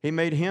 He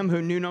made Him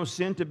who knew no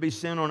sin to be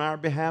sin on our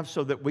behalf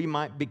so that we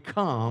might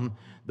become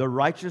the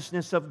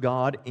righteousness of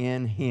God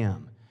in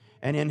Him.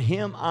 and in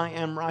him I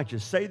am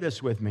righteous. Say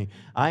this with me.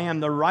 I am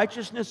the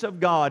righteousness of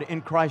God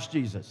in Christ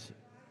Jesus.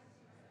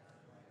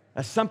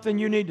 That's something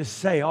you need to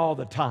say all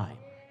the time.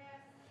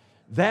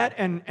 That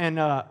and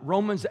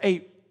Romans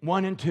 8,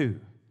 1 and 2.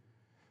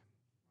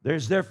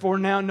 There's therefore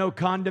now no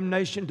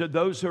condemnation to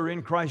those who are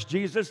in Christ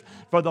Jesus,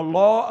 for the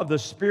law of the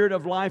Spirit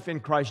of life in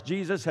Christ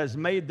Jesus has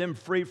made them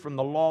free from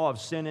the law of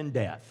sin and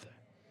death.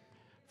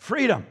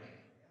 Freedom.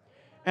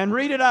 And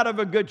read it out of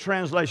a good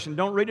translation.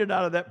 Don't read it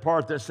out of that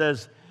part that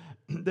says,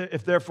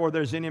 if therefore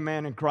there's any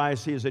man in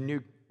Christ, he is a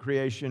new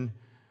creation.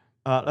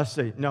 Let's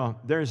see. No,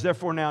 there is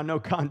therefore now no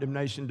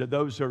condemnation to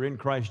those who are in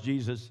Christ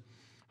Jesus,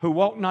 who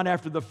walk not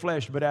after the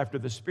flesh, but after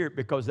the Spirit,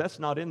 because that's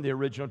not in the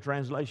original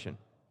translation.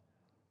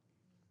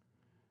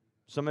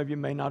 Some of you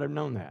may not have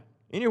known that.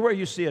 Anywhere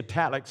you see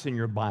italics in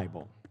your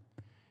Bible,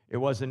 it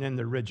wasn't in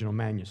the original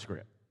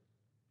manuscript.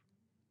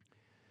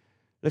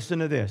 Listen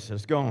to this.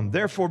 Let's go on.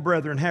 Therefore,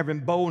 brethren, having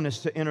boldness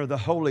to enter the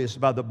holiest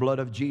by the blood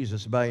of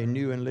Jesus, by a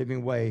new and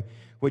living way,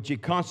 which he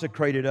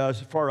consecrated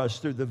for us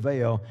through the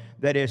veil,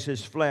 that is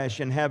his flesh,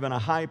 and having a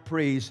high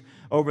priest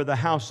over the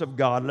house of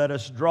God, let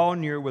us draw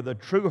near with a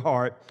true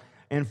heart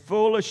and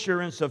full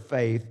assurance of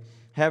faith,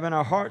 having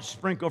our hearts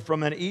sprinkled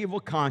from an evil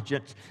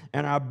conscience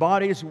and our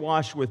bodies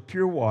washed with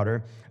pure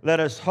water. Let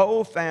us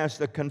hold fast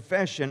the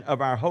confession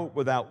of our hope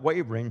without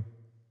wavering,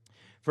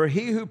 for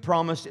he who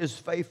promised is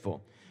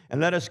faithful. And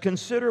let us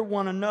consider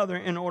one another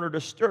in order to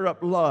stir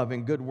up love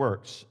and good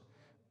works.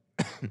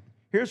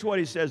 Here's what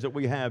he says that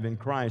we have in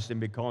Christ and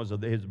because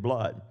of his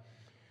blood.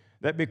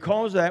 That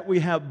because of that we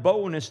have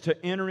boldness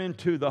to enter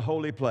into the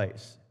holy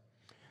place.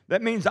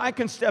 That means I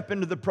can step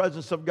into the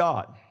presence of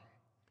God.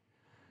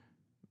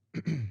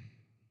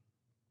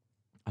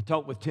 I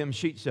talked with Tim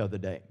Sheets the other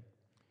day.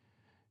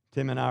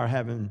 Tim and I are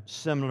having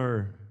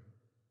similar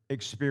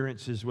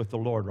experiences with the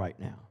Lord right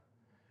now.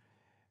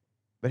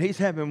 But he's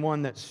having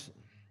one that's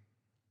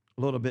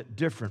a little bit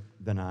different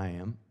than I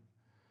am.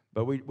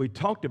 But we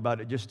talked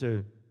about it just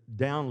to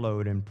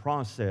download and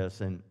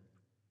process and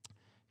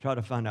try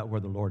to find out where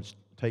the Lord's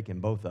taking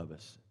both of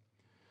us.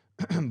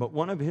 But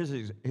one of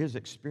his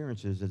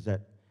experiences is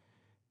that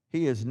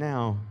he is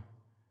now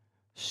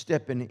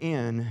stepping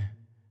in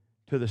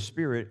to the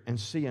Spirit and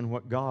seeing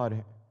what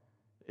God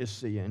is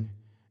seeing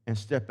and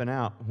stepping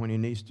out when he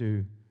needs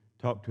to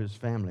talk to his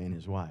family and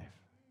his wife.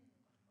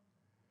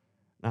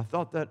 And I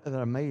thought that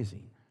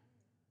amazing.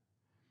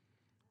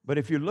 But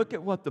if you look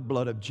at what the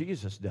blood of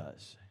Jesus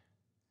does,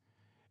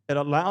 it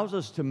allows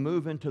us to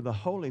move into the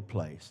holy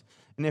place.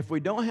 And if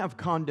we don't have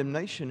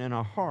condemnation in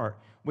our heart,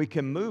 we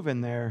can move in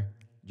there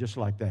just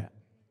like that.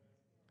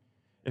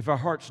 If our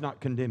heart's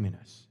not condemning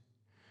us.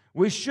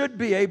 We should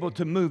be able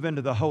to move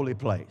into the holy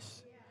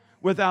place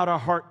without our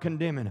heart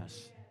condemning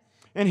us.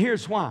 And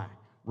here's why.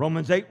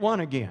 Romans 8:1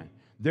 again.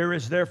 There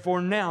is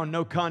therefore now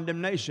no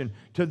condemnation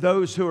to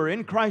those who are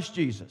in Christ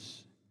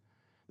Jesus.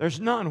 There's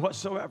none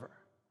whatsoever.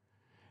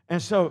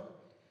 And so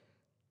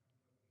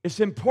it's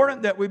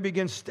important that we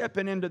begin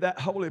stepping into that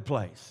holy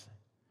place.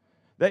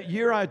 That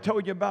year I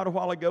told you about a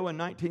while ago in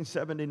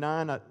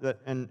 1979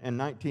 and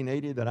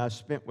 1980 that I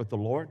spent with the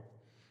Lord,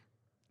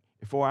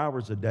 4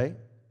 hours a day.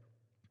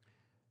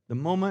 The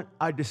moment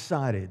I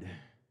decided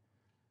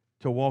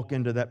to walk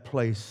into that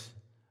place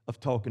of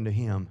talking to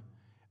him,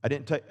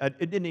 it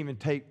didn't even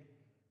take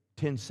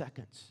 10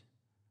 seconds.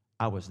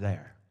 I was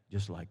there,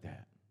 just like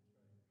that.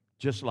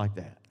 Just like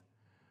that.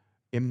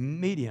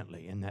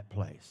 Immediately in that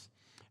place.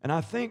 And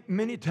I think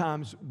many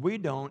times we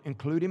don't,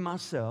 including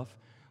myself,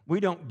 we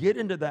don't get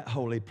into that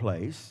holy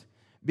place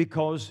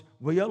because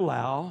we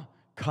allow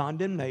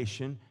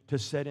condemnation to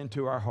set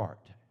into our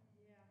heart.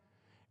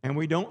 And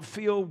we don't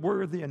feel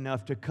worthy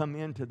enough to come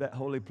into that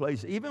holy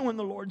place, even when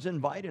the Lord's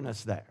inviting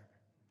us there.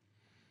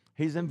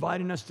 He's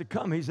inviting us to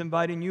come. He's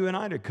inviting you and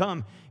I to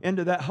come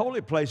into that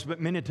holy place, but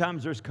many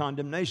times there's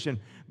condemnation.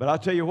 But I'll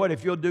tell you what,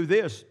 if you'll do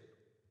this,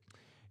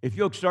 if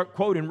you'll start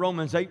quoting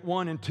Romans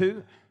 8:1 and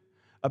 2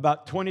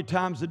 about 20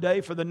 times a day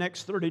for the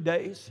next 30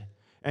 days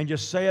and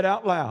just say it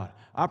out loud,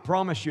 I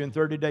promise you in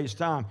 30 days'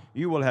 time,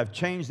 you will have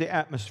changed the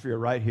atmosphere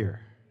right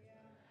here.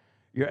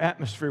 Your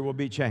atmosphere will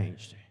be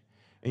changed.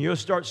 And you'll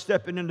start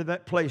stepping into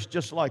that place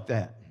just like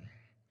that.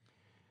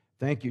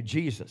 Thank you,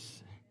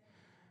 Jesus.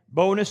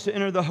 Boldness to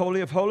enter the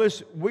Holy of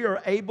Holies, we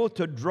are able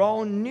to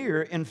draw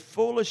near in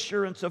full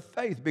assurance of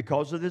faith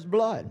because of his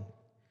blood.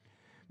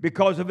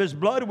 Because of his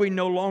blood, we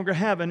no longer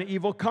have an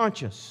evil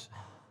conscience.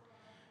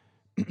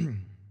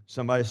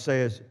 Somebody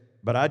says,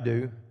 but I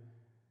do.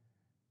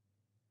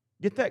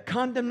 Get that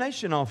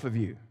condemnation off of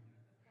you.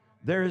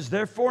 There is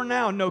therefore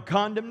now no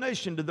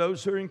condemnation to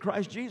those who are in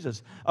Christ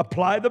Jesus.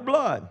 Apply the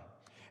blood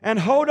and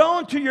hold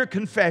on to your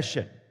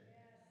confession.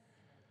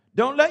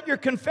 Don't let your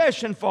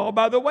confession fall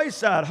by the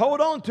wayside. Hold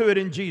on to it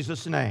in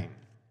Jesus' name.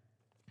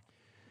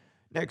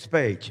 Next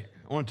page.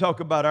 I want to talk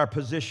about our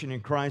position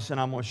in Christ, and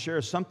I'm going to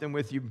share something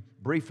with you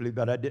briefly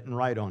that I didn't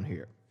write on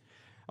here.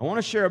 I want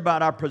to share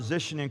about our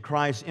position in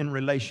Christ in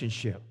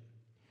relationship.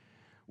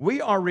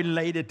 We are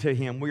related to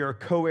him. We are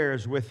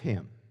co-heirs with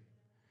him.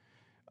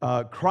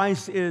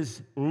 Christ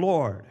is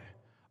Lord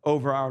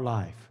over our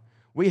life.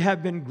 We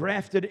have been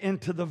grafted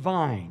into the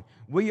vine.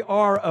 We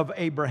are of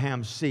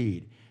Abraham's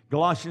seed.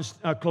 Galatians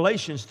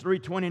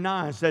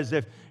 3:29 says,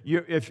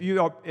 if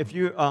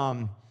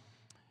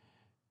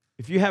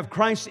you have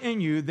Christ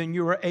in you, then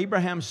you are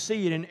Abraham's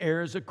seed and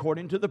heirs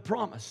according to the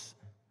promise.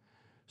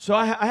 So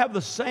I have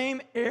the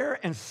same heir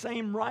and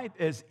same right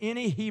as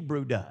any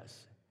Hebrew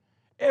does.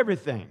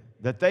 Everything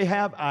that they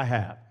have, I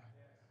have.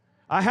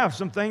 I have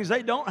some things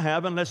they don't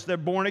have unless they're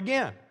born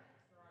again.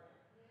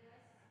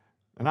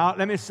 And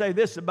let me say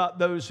this about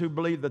those who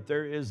believe that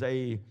there is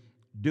a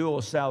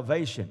dual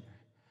salvation.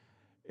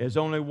 There's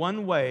only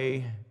one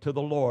way to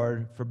the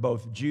Lord for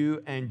both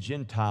Jew and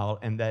Gentile,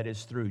 and that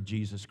is through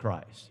Jesus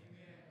Christ.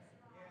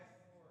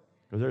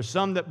 Because there's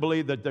some that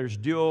believe that there's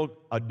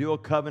a dual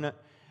covenant,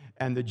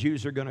 and the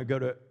Jews are going to go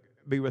to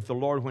be with the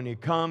Lord when He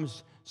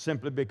comes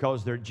simply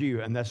because they're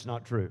Jew, and that's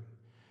not true.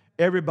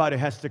 Everybody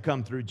has to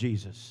come through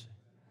Jesus.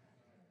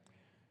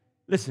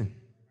 Listen,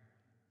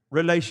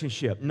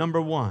 relationship,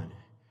 number one,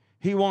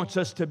 He wants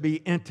us to be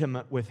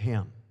intimate with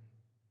Him.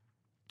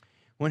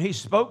 When He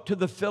spoke to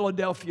the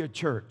Philadelphia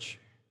church,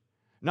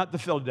 not the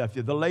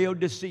Philadelphia, the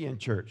Laodicean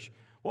church,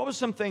 what were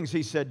some things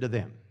He said to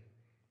them?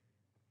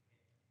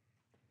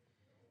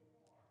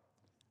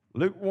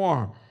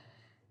 Lukewarm.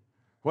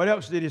 What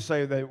else did He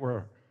say they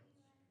were?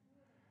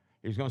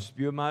 He's going to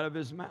spew them out of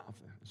His mouth.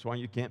 That's why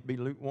you can't be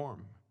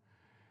lukewarm.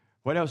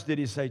 What else did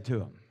He say to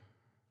them?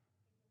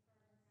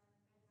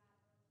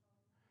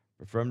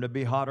 Prefer them to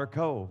be hot or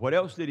cold. What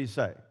else did He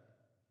say?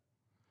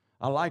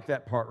 I like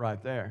that part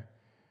right there.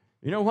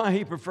 You know why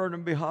He preferred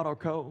them to be hot or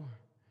cold?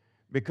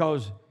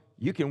 Because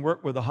you can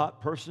work with a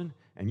hot person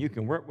and you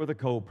can work with a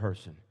cold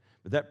person.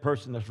 But that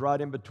person that's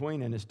right in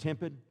between and is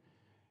tempered,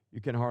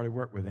 you can hardly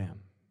work with them.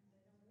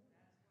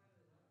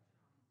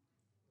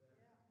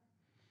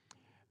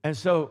 And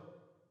so,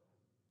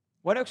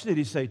 what else did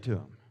He say to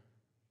them?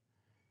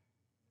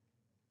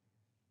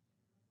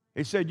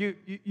 He said,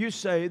 you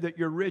say that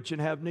you're rich and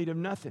have need of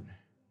nothing.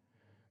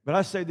 But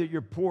I say that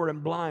you're poor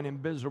and blind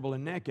and miserable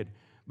and naked.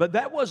 But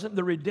that wasn't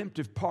the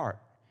redemptive part.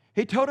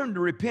 He told them to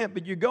repent,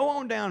 but you go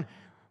on down.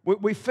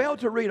 We failed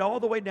to read all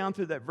the way down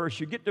through that verse.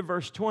 You get to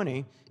verse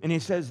 20, and He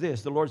says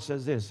this, the Lord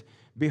says this,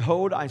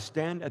 Behold, I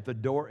stand at the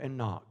door and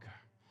knock.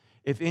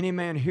 If any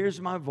man hears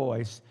my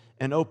voice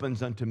and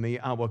opens unto me,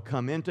 I will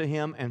come into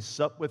him and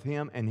sup with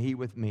him and he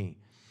with me.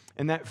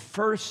 And that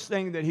first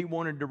thing that He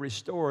wanted to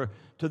restore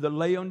to the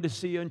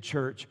Laodicean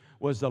church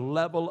was the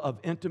level of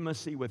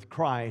intimacy with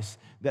Christ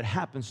that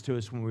happens to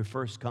us when we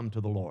first come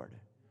to the Lord.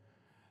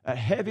 A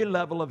heavy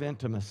level of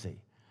intimacy.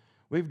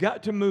 We've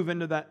got to move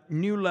into that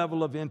new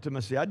level of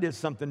intimacy. I did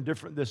something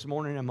different this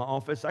morning in my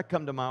office. I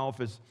come to my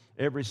office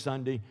every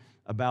Sunday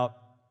about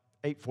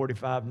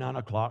 8:45, 9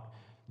 o'clock,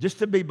 just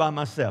to be by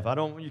myself. I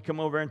don't want you to come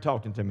over and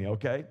talking to me,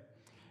 okay?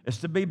 It's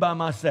to be by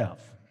myself,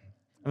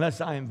 unless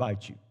I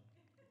invite you.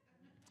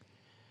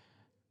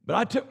 But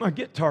I took my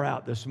guitar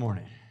out this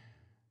morning,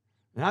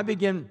 and I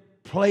began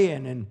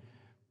playing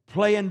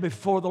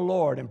before the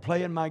Lord and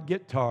playing my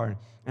guitar.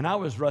 And I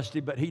was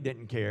rusty, but He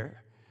didn't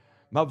care.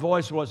 My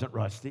voice wasn't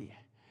rusty.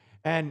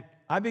 And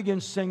I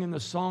began singing the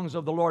songs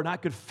of the Lord, and I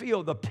could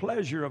feel the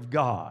pleasure of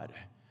God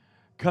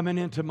coming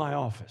into my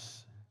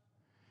office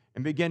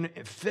and begin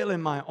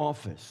filling my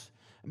office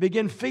and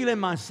begin feeling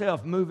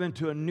myself move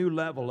into a new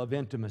level of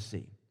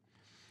intimacy.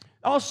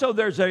 Also,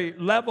 there's a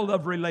level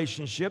of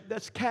relationship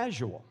that's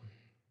casual.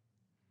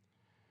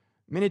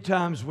 Many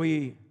times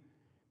we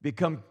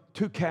become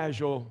too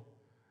casual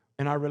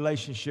in our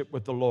relationship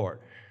with the Lord.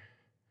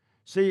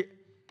 See,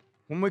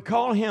 when we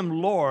call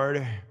Him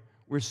Lord,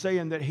 we're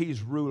saying that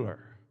He's ruler.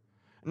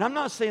 And I'm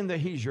not saying that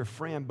He's your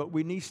friend, but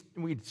we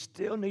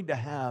still need to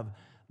have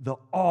the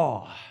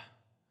awe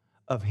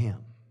of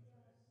Him.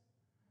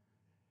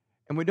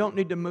 And we don't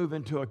need to move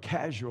into a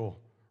casual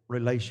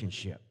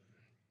relationship.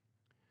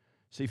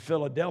 See,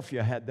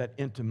 Philadelphia had that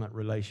intimate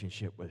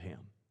relationship with Him.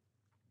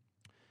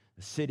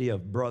 The city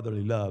of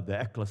brotherly love, the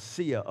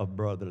ecclesia of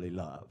brotherly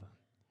love.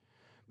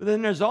 But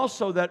then there's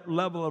also that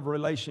level of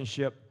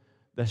relationship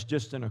that's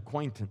just an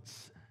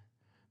acquaintance.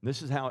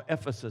 This is how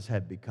Ephesus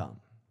had become.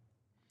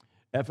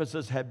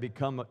 Ephesus had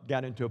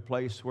got into a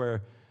place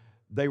where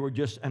they were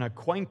just an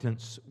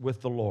acquaintance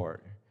with the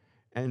Lord.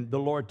 And the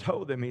Lord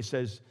told them, He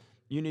says,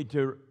 you need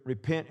to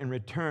repent and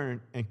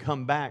return and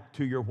come back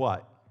to your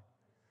what?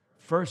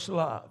 First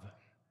love.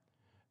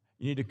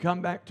 You need to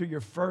come back to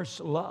your first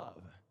love.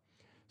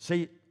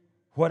 See,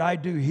 what I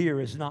do here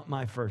is not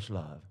my first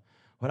love.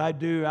 What I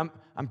do,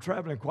 I'm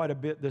traveling quite a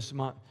bit this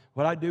month.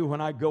 What I do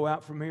when I go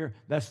out from here,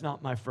 that's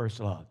not my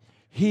first love.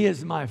 He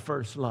is my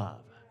first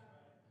love.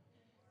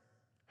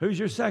 Who's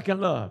your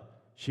second love?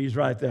 She's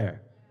right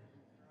there.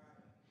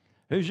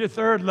 Who's your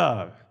third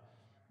love?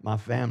 My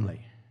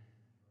family.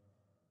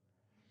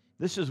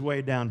 This is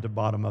way down to the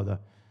bottom of the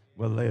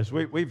list.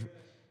 We've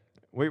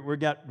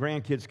got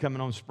grandkids coming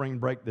on spring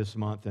break this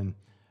month, and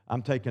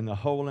I'm taking the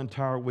whole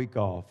entire week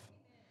off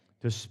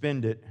to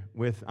spend it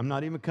with, I'm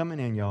not even coming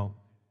in, y'all.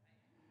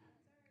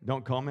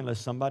 Don't call me unless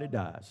somebody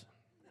dies.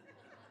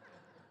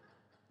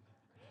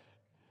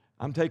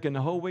 I'm taking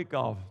the whole week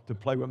off to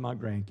play with my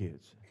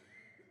grandkids.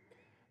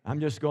 I'm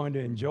just going to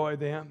enjoy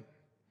them.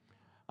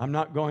 I'm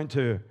not going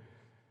to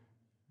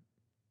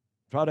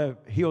try to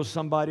heal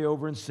somebody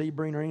over in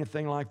Sebring or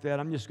anything like that.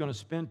 I'm just going to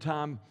spend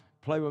time,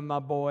 play with my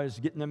boys,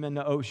 getting them in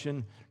the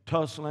ocean,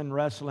 tussling,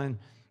 wrestling,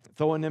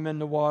 throwing them in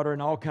the water,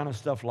 and all kind of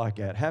stuff like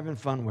that, having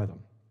fun with them.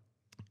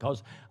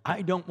 Because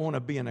I don't want to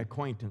be an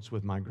acquaintance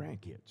with my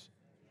grandkids.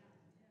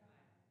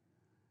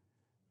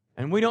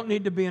 And we don't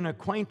need to be an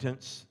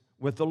acquaintance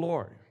with the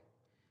Lord.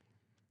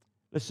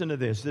 Listen to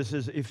this. This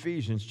is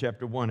Ephesians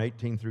chapter 1,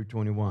 18 through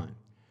 21.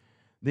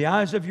 The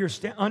eyes of your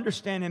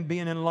understanding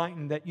being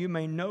enlightened, that you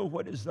may know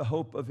what is the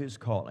hope of his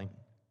calling,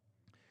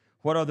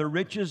 what are the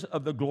riches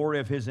of the glory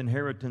of his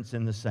inheritance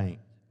in the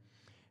saints,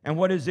 and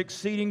what is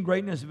exceeding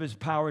greatness of his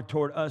power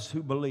toward us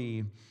who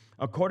believe,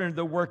 according to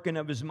the working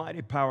of his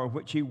mighty power,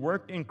 which he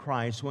worked in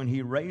Christ when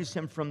he raised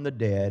him from the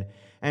dead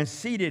and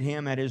seated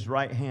him at his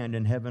right hand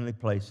in heavenly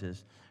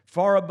places,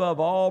 far above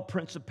all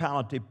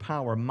principality,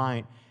 power,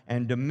 might,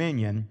 and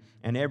dominion,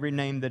 and every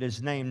name that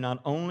is named, not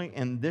only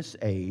in this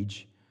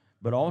age,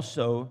 but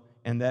also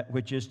in that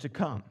which is to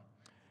come.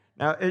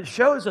 Now, it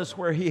shows us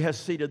where he has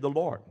seated the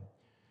Lord.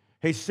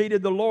 He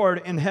seated the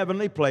Lord in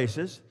heavenly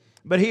places,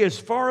 but he is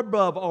far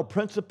above all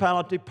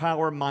principality,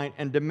 power, might,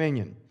 and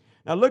dominion.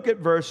 Now, look at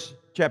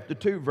chapter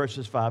 2,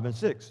 verses 5 and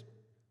 6.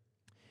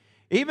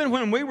 Even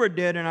when we were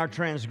dead in our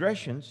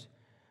transgressions,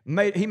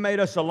 he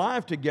made us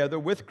alive together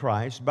with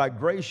Christ. By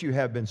grace you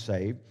have been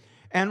saved,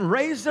 and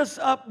raised us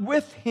up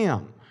with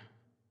him.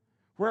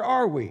 Where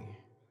are we?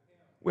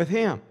 With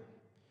him.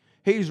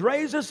 He's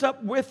raised us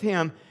up with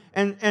him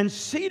and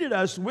seated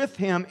us with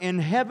him in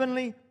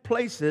heavenly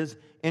places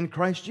in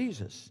Christ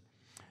Jesus.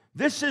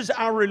 This is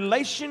our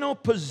relational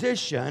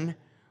position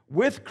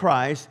with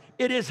Christ.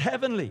 It is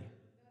heavenly.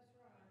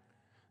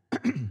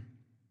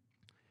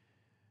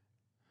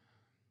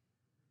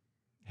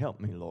 Help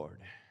me, Lord.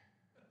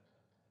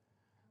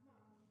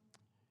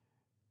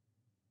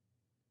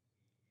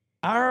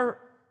 Our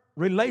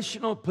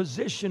relational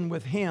position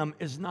with him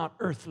is not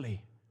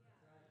earthly.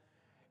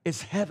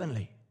 It's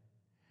heavenly.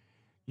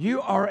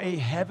 You are a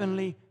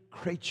heavenly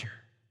creature.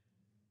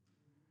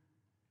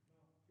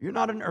 You're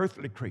not an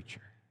earthly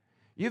creature.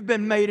 You've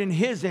been made in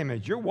his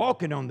image. You're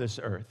walking on this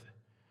earth.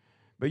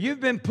 But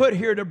you've been put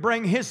here to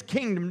bring his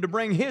kingdom, to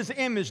bring his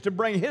image, to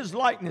bring his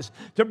likeness,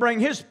 to bring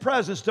his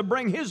presence, to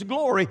bring his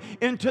glory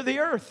into the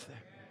earth.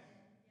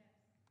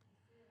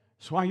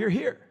 That's why you're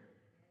here.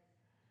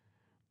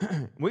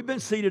 We've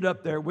been seated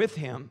up there with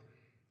him.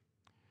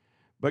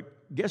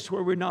 But guess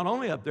where we're not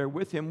only up there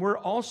with him, we're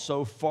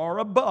also far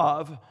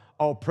above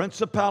all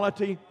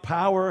principality,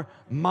 power,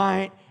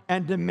 might,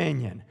 and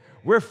dominion.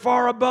 We're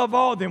far above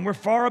all them. We're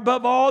far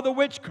above all the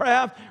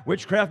witchcraft.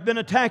 Witchcraft been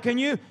attacking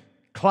you?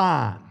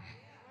 Climb.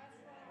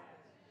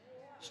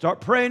 Start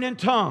praying in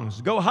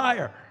tongues. Go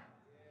higher.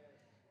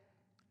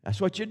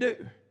 That's what you do.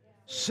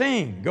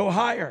 Sing. Go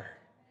higher.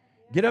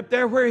 Get up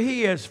there where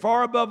he is,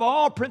 far above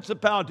all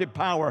principality,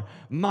 power,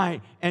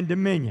 might, and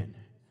dominion.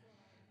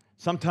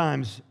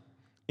 Sometimes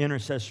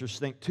intercessors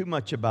think too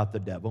much about the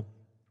devil.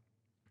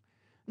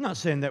 I'm not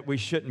saying that we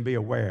shouldn't be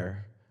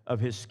aware of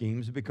his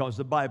schemes, because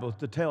the Bible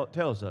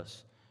tells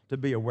us to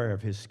be aware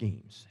of his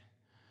schemes.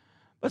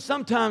 But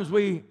sometimes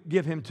we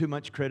give him too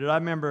much credit. I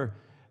remember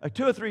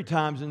 2 or 3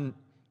 times in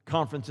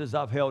conferences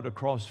I've held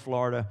across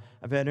Florida,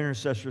 I've had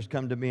intercessors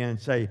come to me and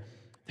say,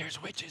 "There's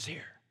witches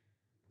here.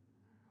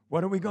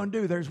 What are we going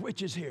to do? There's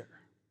witches here."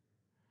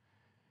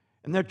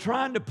 And they're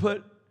trying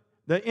to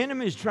the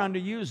enemy's trying to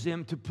use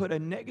them to put a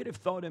negative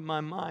thought in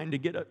my mind to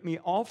get me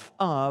off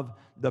of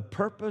the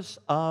purpose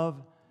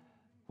of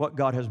what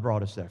God has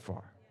brought us that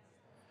far.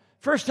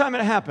 First time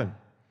it happened,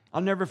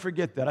 I'll never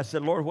forget that. I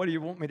said, "Lord, what do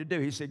you want me to do?"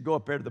 He said, "Go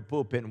up there to the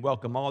pulpit and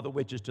welcome all the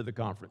witches to the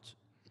conference."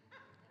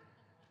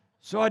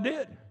 So I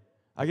did.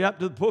 I got up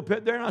to the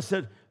pulpit there and I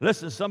said,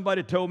 "Listen,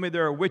 somebody told me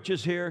there are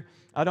witches here.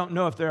 I don't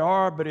know if there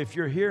are, but if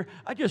you're here,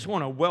 I just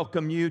want to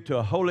welcome you to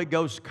a Holy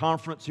Ghost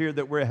conference here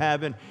that we're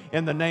having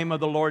in the name of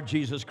the Lord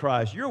Jesus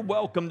Christ. You're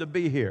welcome to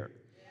be here."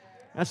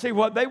 And see,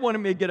 what they wanted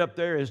me to get up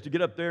there is to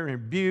get up there and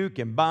rebuke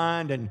and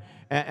bind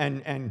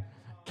and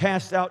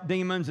cast out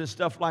demons and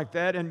stuff like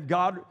that. And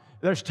God,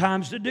 there's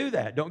times to do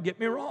that. Don't get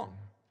me wrong.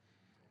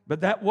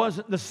 But that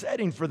wasn't the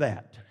setting for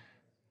that.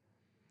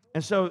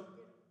 And so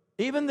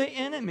even the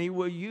enemy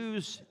will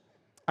use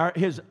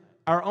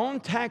our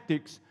own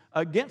tactics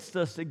against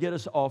us to get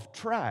us off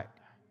track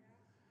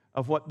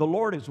of what the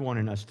Lord is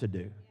wanting us to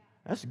do.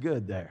 That's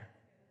good there.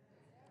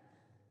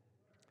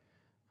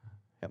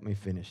 Help me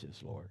finish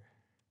this, Lord.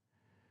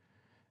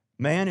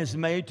 Man is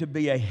made to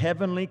be a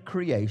heavenly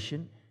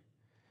creation.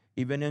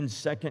 Even in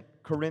 2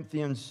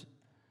 Corinthians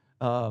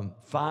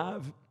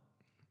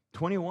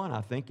 5:21,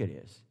 I think it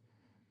is.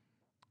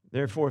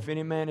 Therefore, if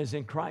any man is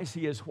in Christ,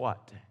 he is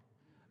what?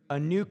 A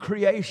new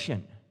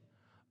creation.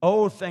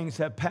 Old things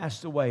have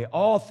passed away.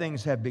 All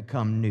things have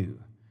become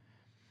new.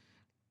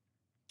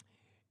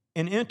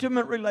 In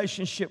intimate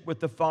relationship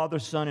with the Father,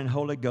 Son, and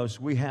Holy Ghost,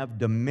 we have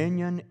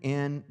dominion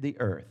in the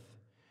earth.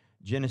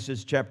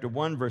 Genesis chapter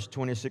 1, verse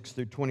 26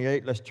 through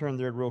 28. Let's turn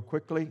there real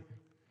quickly.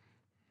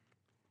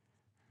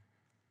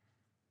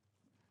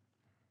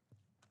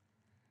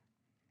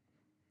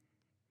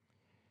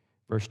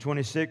 Verse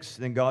 26,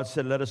 then God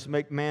said, let us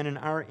make man in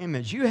our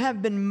image. You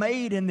have been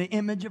made in the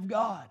image of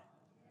God.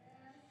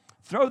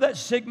 Throw that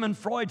Sigmund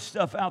Freud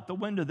stuff out the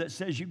window that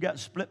says you've got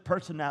split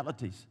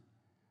personalities.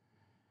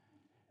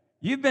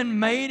 You've been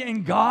made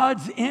in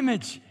God's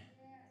image.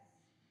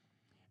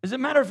 As a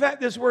matter of fact,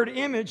 this word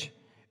image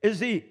is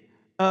the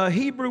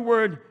Hebrew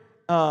word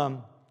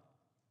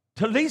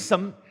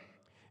talism,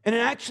 and it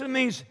actually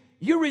means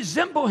you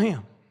resemble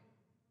Him.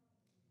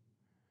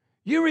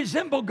 You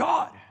resemble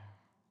God.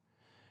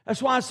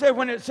 That's why I said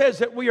when it says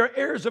that we are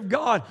heirs of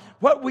God,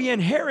 what we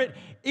inherit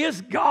is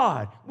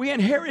God. We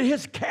inherit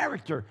His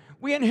character.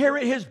 We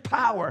inherit His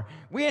power.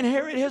 We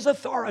inherit His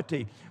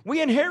authority.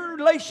 We inherit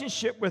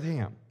relationship with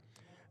Him.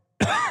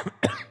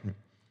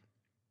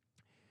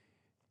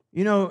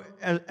 You know,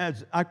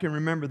 as I can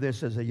remember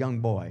this as a young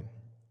boy,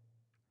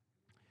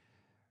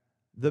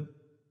 the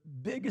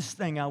biggest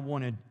thing I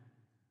wanted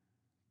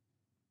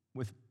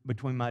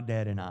between my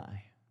dad and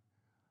I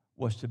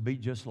was to be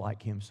just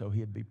like him so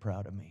he'd be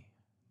proud of me.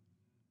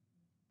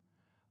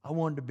 I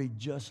wanted to be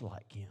just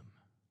like him.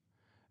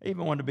 I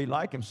even wanted to be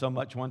like him so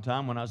much one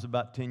time when I was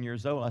about 10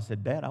 years old. I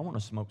said, Dad, I want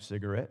to smoke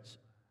cigarettes.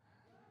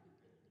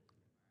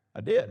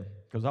 I did,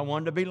 because I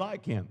wanted to be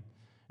like him.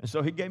 And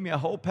so he gave me a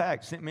whole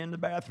pack, sent me in the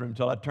bathroom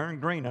until I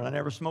turned green, and I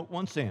never smoked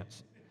one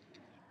since.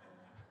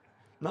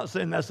 I'm not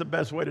saying that's the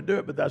best way to do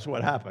it, but that's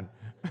what happened.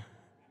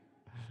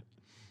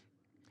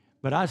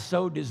 But I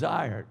so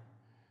desired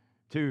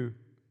to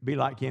be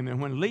like him.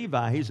 And when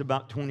Levi, he's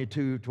about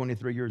 22,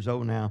 23 years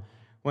old now,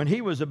 when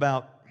he was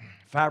about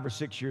 5 or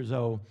 6 years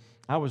old,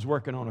 I was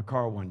working on a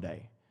car one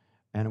day.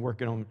 And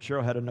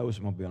Cheryl had a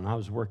Oldsmobile, and I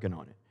was working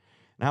on it.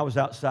 And I was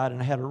outside,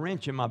 and I had a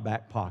wrench in my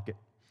back pocket.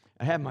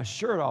 I had my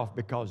shirt off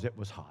because it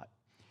was hot.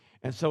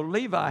 And so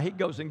Levi, he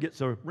goes and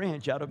gets a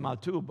wrench out of my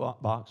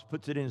toolbox,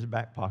 puts it in his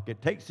back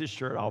pocket, takes his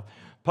shirt off,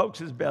 pokes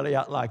his belly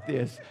out like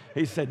this.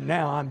 He said,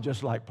 now I'm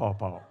just like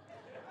Pawpaw.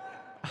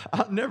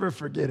 I'll never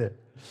forget it.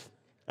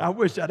 I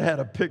wish I'd had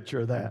a picture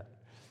of that.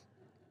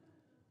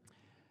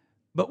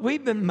 But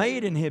we've been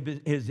made in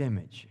His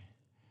image.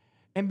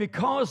 And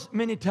because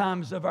many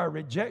times of our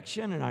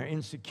rejection and our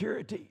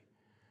insecurity,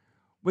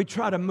 we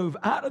try to move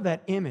out of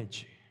that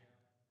image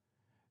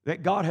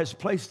that God has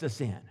placed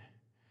us in.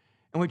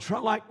 And we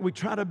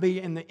try to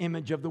be in the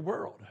image of the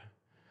world.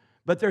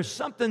 But there's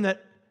something that,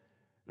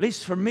 at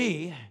least for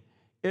me,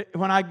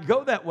 when I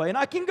go that way, and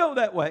I can go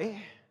that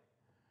way,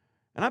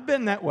 and I've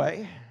been that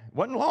way. It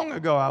wasn't long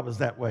ago I was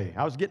that way.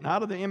 I was getting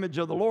out of the image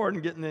of the Lord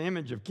and getting the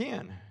image of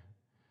Ken.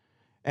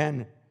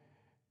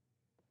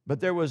 But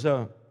there was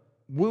a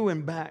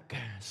wooing back,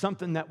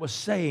 something that was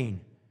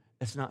saying,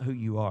 that's not who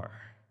you are.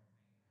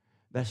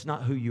 That's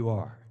not who you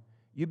are.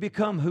 You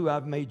become who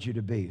I've made you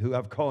to be, who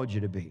I've called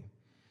you to be.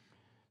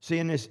 See,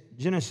 in this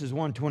Genesis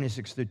 1,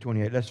 26 through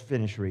 28, let's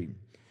finish reading.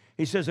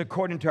 He says,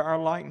 according to our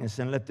likeness,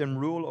 and let them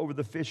rule over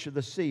the fish of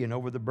the sea, and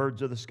over the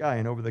birds of the sky,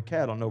 and over the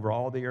cattle, and over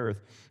all the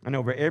earth, and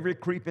over every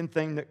creeping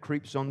thing that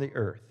creeps on the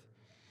earth.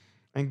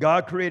 And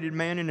God created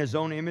man in His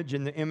own image.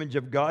 In the image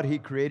of God, He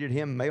created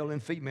him, male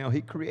and female.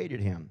 He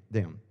created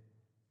them.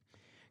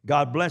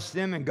 God blessed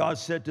them, and God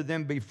said to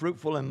them, be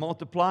fruitful and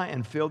multiply,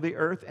 and fill the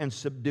earth and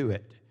subdue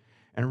it,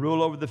 and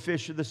rule over the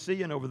fish of the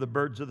sea, and over the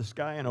birds of the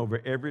sky, and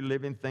over every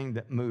living thing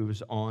that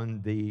moves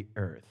on the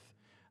earth.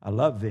 I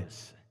love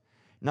this.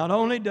 Not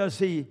only does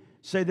He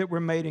say that we're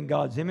made in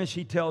God's image,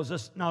 He tells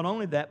us not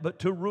only that, but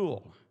to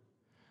rule.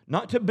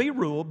 Not to be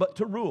ruled, but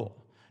to rule.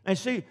 And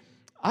see,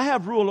 I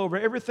have rule over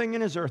everything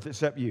in His earth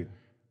except you.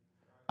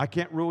 I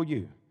can't rule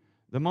you.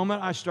 The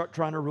moment I start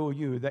trying to rule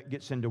you, that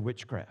gets into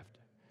witchcraft.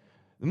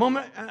 The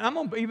moment, I'm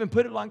going to even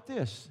put it like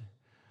this.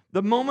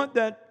 The moment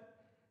that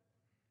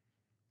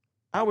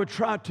I would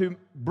try to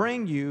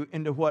bring you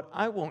into what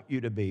I want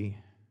you to be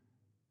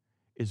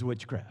is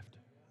witchcraft.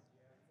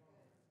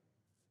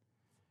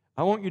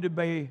 I want you to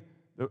be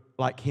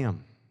like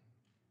Him,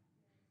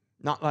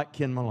 not like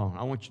Ken Malone.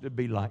 I want you to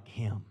be like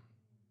Him.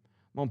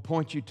 I'm going to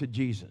point you to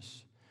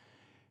Jesus.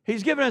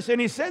 He's given us,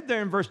 and He said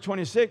there in verse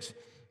 26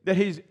 that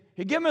He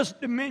given us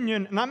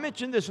dominion, and I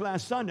mentioned this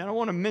last Sunday. I don't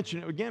want to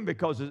mention it again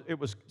because it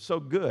was so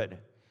good.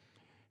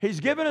 He's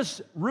given us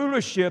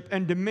rulership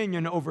and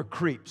dominion over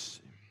creeps.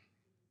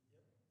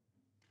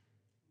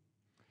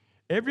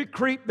 Every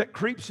creep that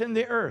creeps in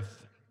the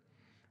earth,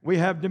 we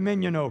have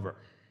dominion over.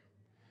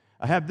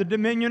 I have the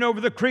dominion over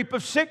the creep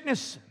of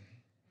sickness.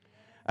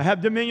 I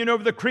have dominion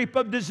over the creep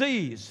of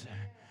disease.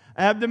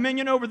 I have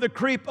dominion over the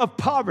creep of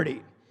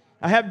poverty.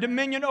 I have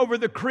dominion over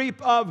the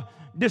creep of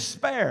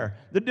despair,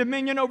 the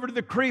dominion over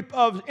the creep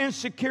of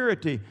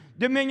insecurity,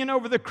 dominion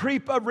over the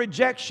creep of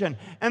rejection,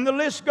 and the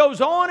list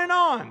goes on and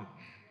on.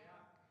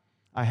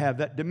 I have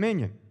that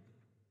dominion.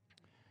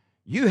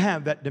 You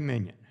have that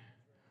dominion.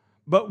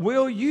 But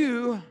will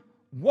you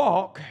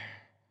walk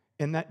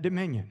in that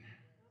dominion?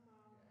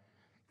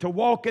 To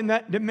walk in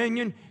that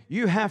dominion,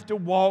 you have to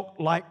walk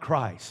like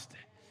Christ.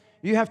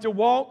 You have to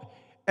walk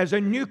as a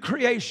new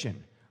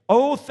creation.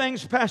 Old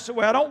things pass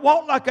away. I don't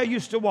walk like I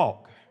used to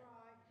walk.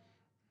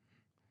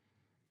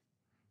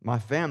 My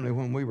family,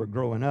 when we were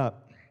growing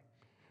up,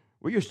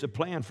 we used to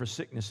plan for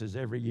sicknesses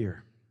every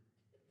year.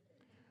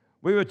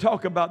 We would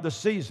talk about the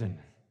season.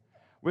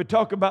 We'd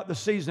talk about the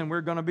season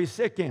we're going to be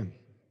sick in.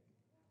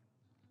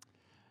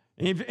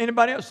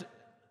 Anybody else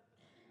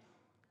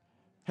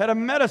had a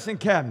medicine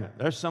cabinet?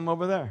 There's some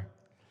over there.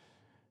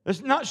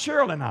 It's not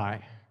Cheryl and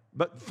I,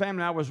 but the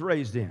family I was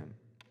raised in.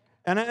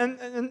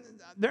 And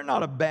they're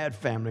not a bad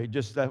family,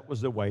 just that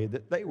was the way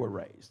that they were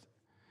raised.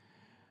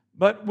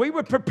 But we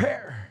would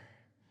prepare.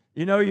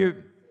 You know,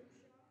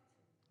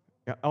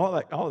 all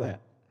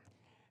that.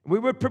 We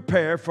would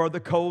prepare for the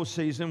cold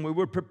season. We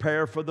would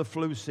prepare for the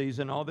flu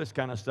season, all this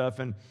kind of stuff.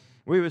 And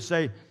we would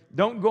say,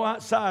 don't go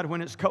outside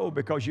when it's cold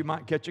because you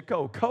might catch a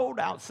cold. Cold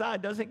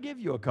outside doesn't give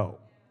you a cold.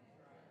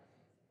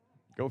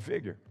 Go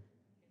figure.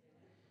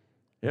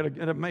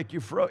 It'll make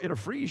you it'll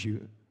freeze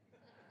you,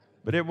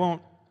 but it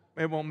won't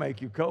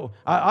make you cold.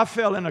 I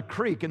fell in a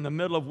creek in the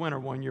middle of winter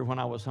one year when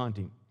I was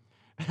hunting.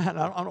 And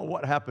I don't know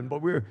what happened,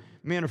 but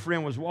me and a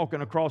friend was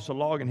walking across a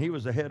log, and he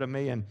was ahead of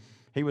me, and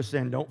he was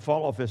saying, don't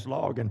fall off this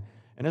log. And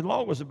the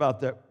log was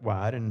about that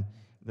wide, and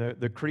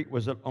the creek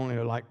was only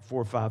like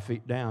 4 or 5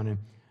 feet down. And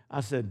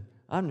I said,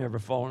 I've never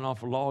fallen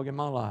off a log in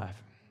my life.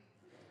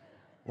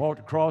 Walked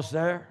across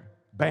there,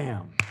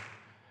 bam.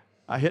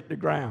 I hit the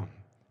ground.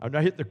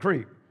 I hit the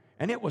creek,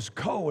 and it was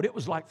cold. It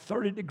was like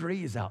 30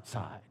 degrees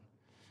outside.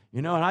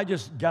 You know, and I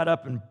just got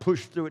up and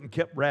pushed through it and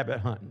kept rabbit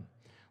hunting.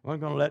 Well, I'm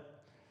going to let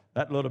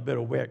that little bit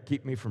of wet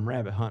keep me from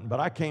rabbit hunting. But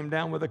I came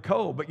down with a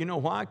cold. But you know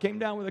why I came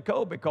down with a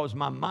cold? Because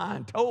my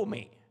mind told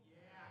me.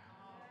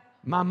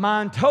 My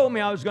mind told me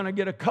I was going to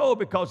get a cold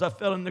because I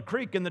fell in the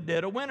creek in the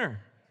dead of winter.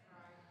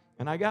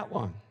 And I got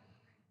one.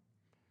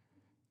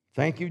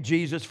 Thank you,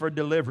 Jesus, for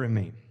delivering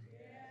me.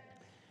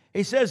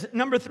 He says,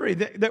 number 3,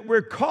 that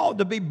we're called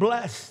to be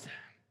blessed.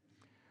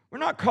 We're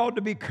not called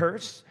to be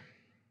cursed.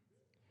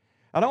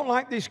 I don't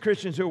like these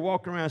Christians who are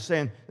walking around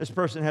saying, this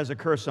person has a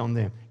curse on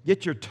them.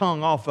 Get your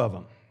tongue off of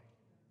them.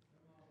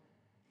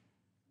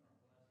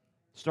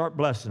 Start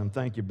blessing them.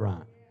 Thank you,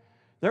 Brian.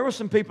 There were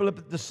some people up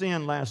at the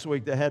Sin last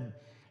week that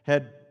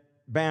had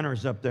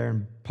banners up there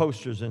and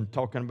posters and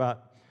talking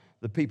about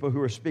the people who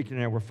were speaking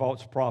there were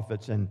false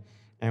prophets. And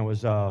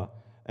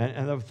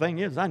the thing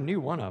is, I knew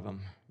one of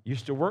them.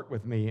 Used to work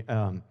with me,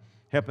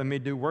 helping me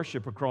do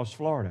worship across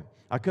Florida.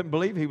 I couldn't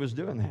believe he was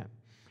doing that.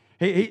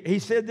 He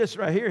said this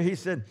right here. He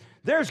said,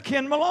 there's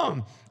Ken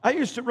Malone. I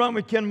used to run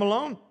with Ken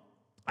Malone.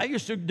 I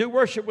used to do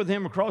worship with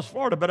him across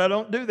Florida, but I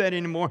don't do that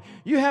anymore.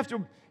 You have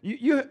to,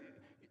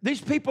 these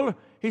people,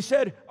 he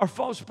said, are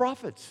false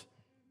prophets.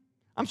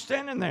 I'm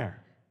standing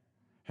there.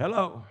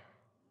 Hello.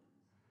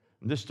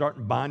 I'm just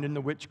starting binding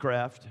the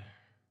witchcraft.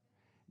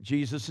 In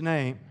Jesus'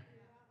 name.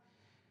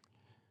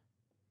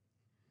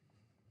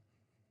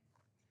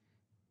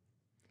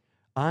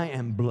 I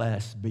am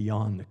blessed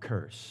beyond the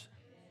curse.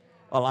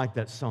 I like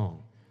that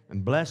song.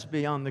 And blessed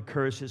beyond the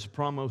curse, his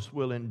promise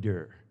will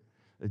endure.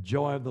 The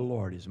joy of the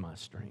Lord is my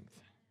strength.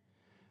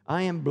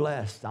 I am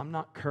blessed. I'm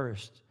not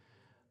cursed.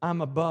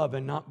 I'm above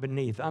and not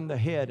beneath. I'm the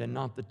head and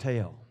not the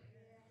tail.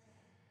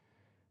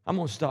 I'm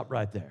going to stop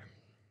right there.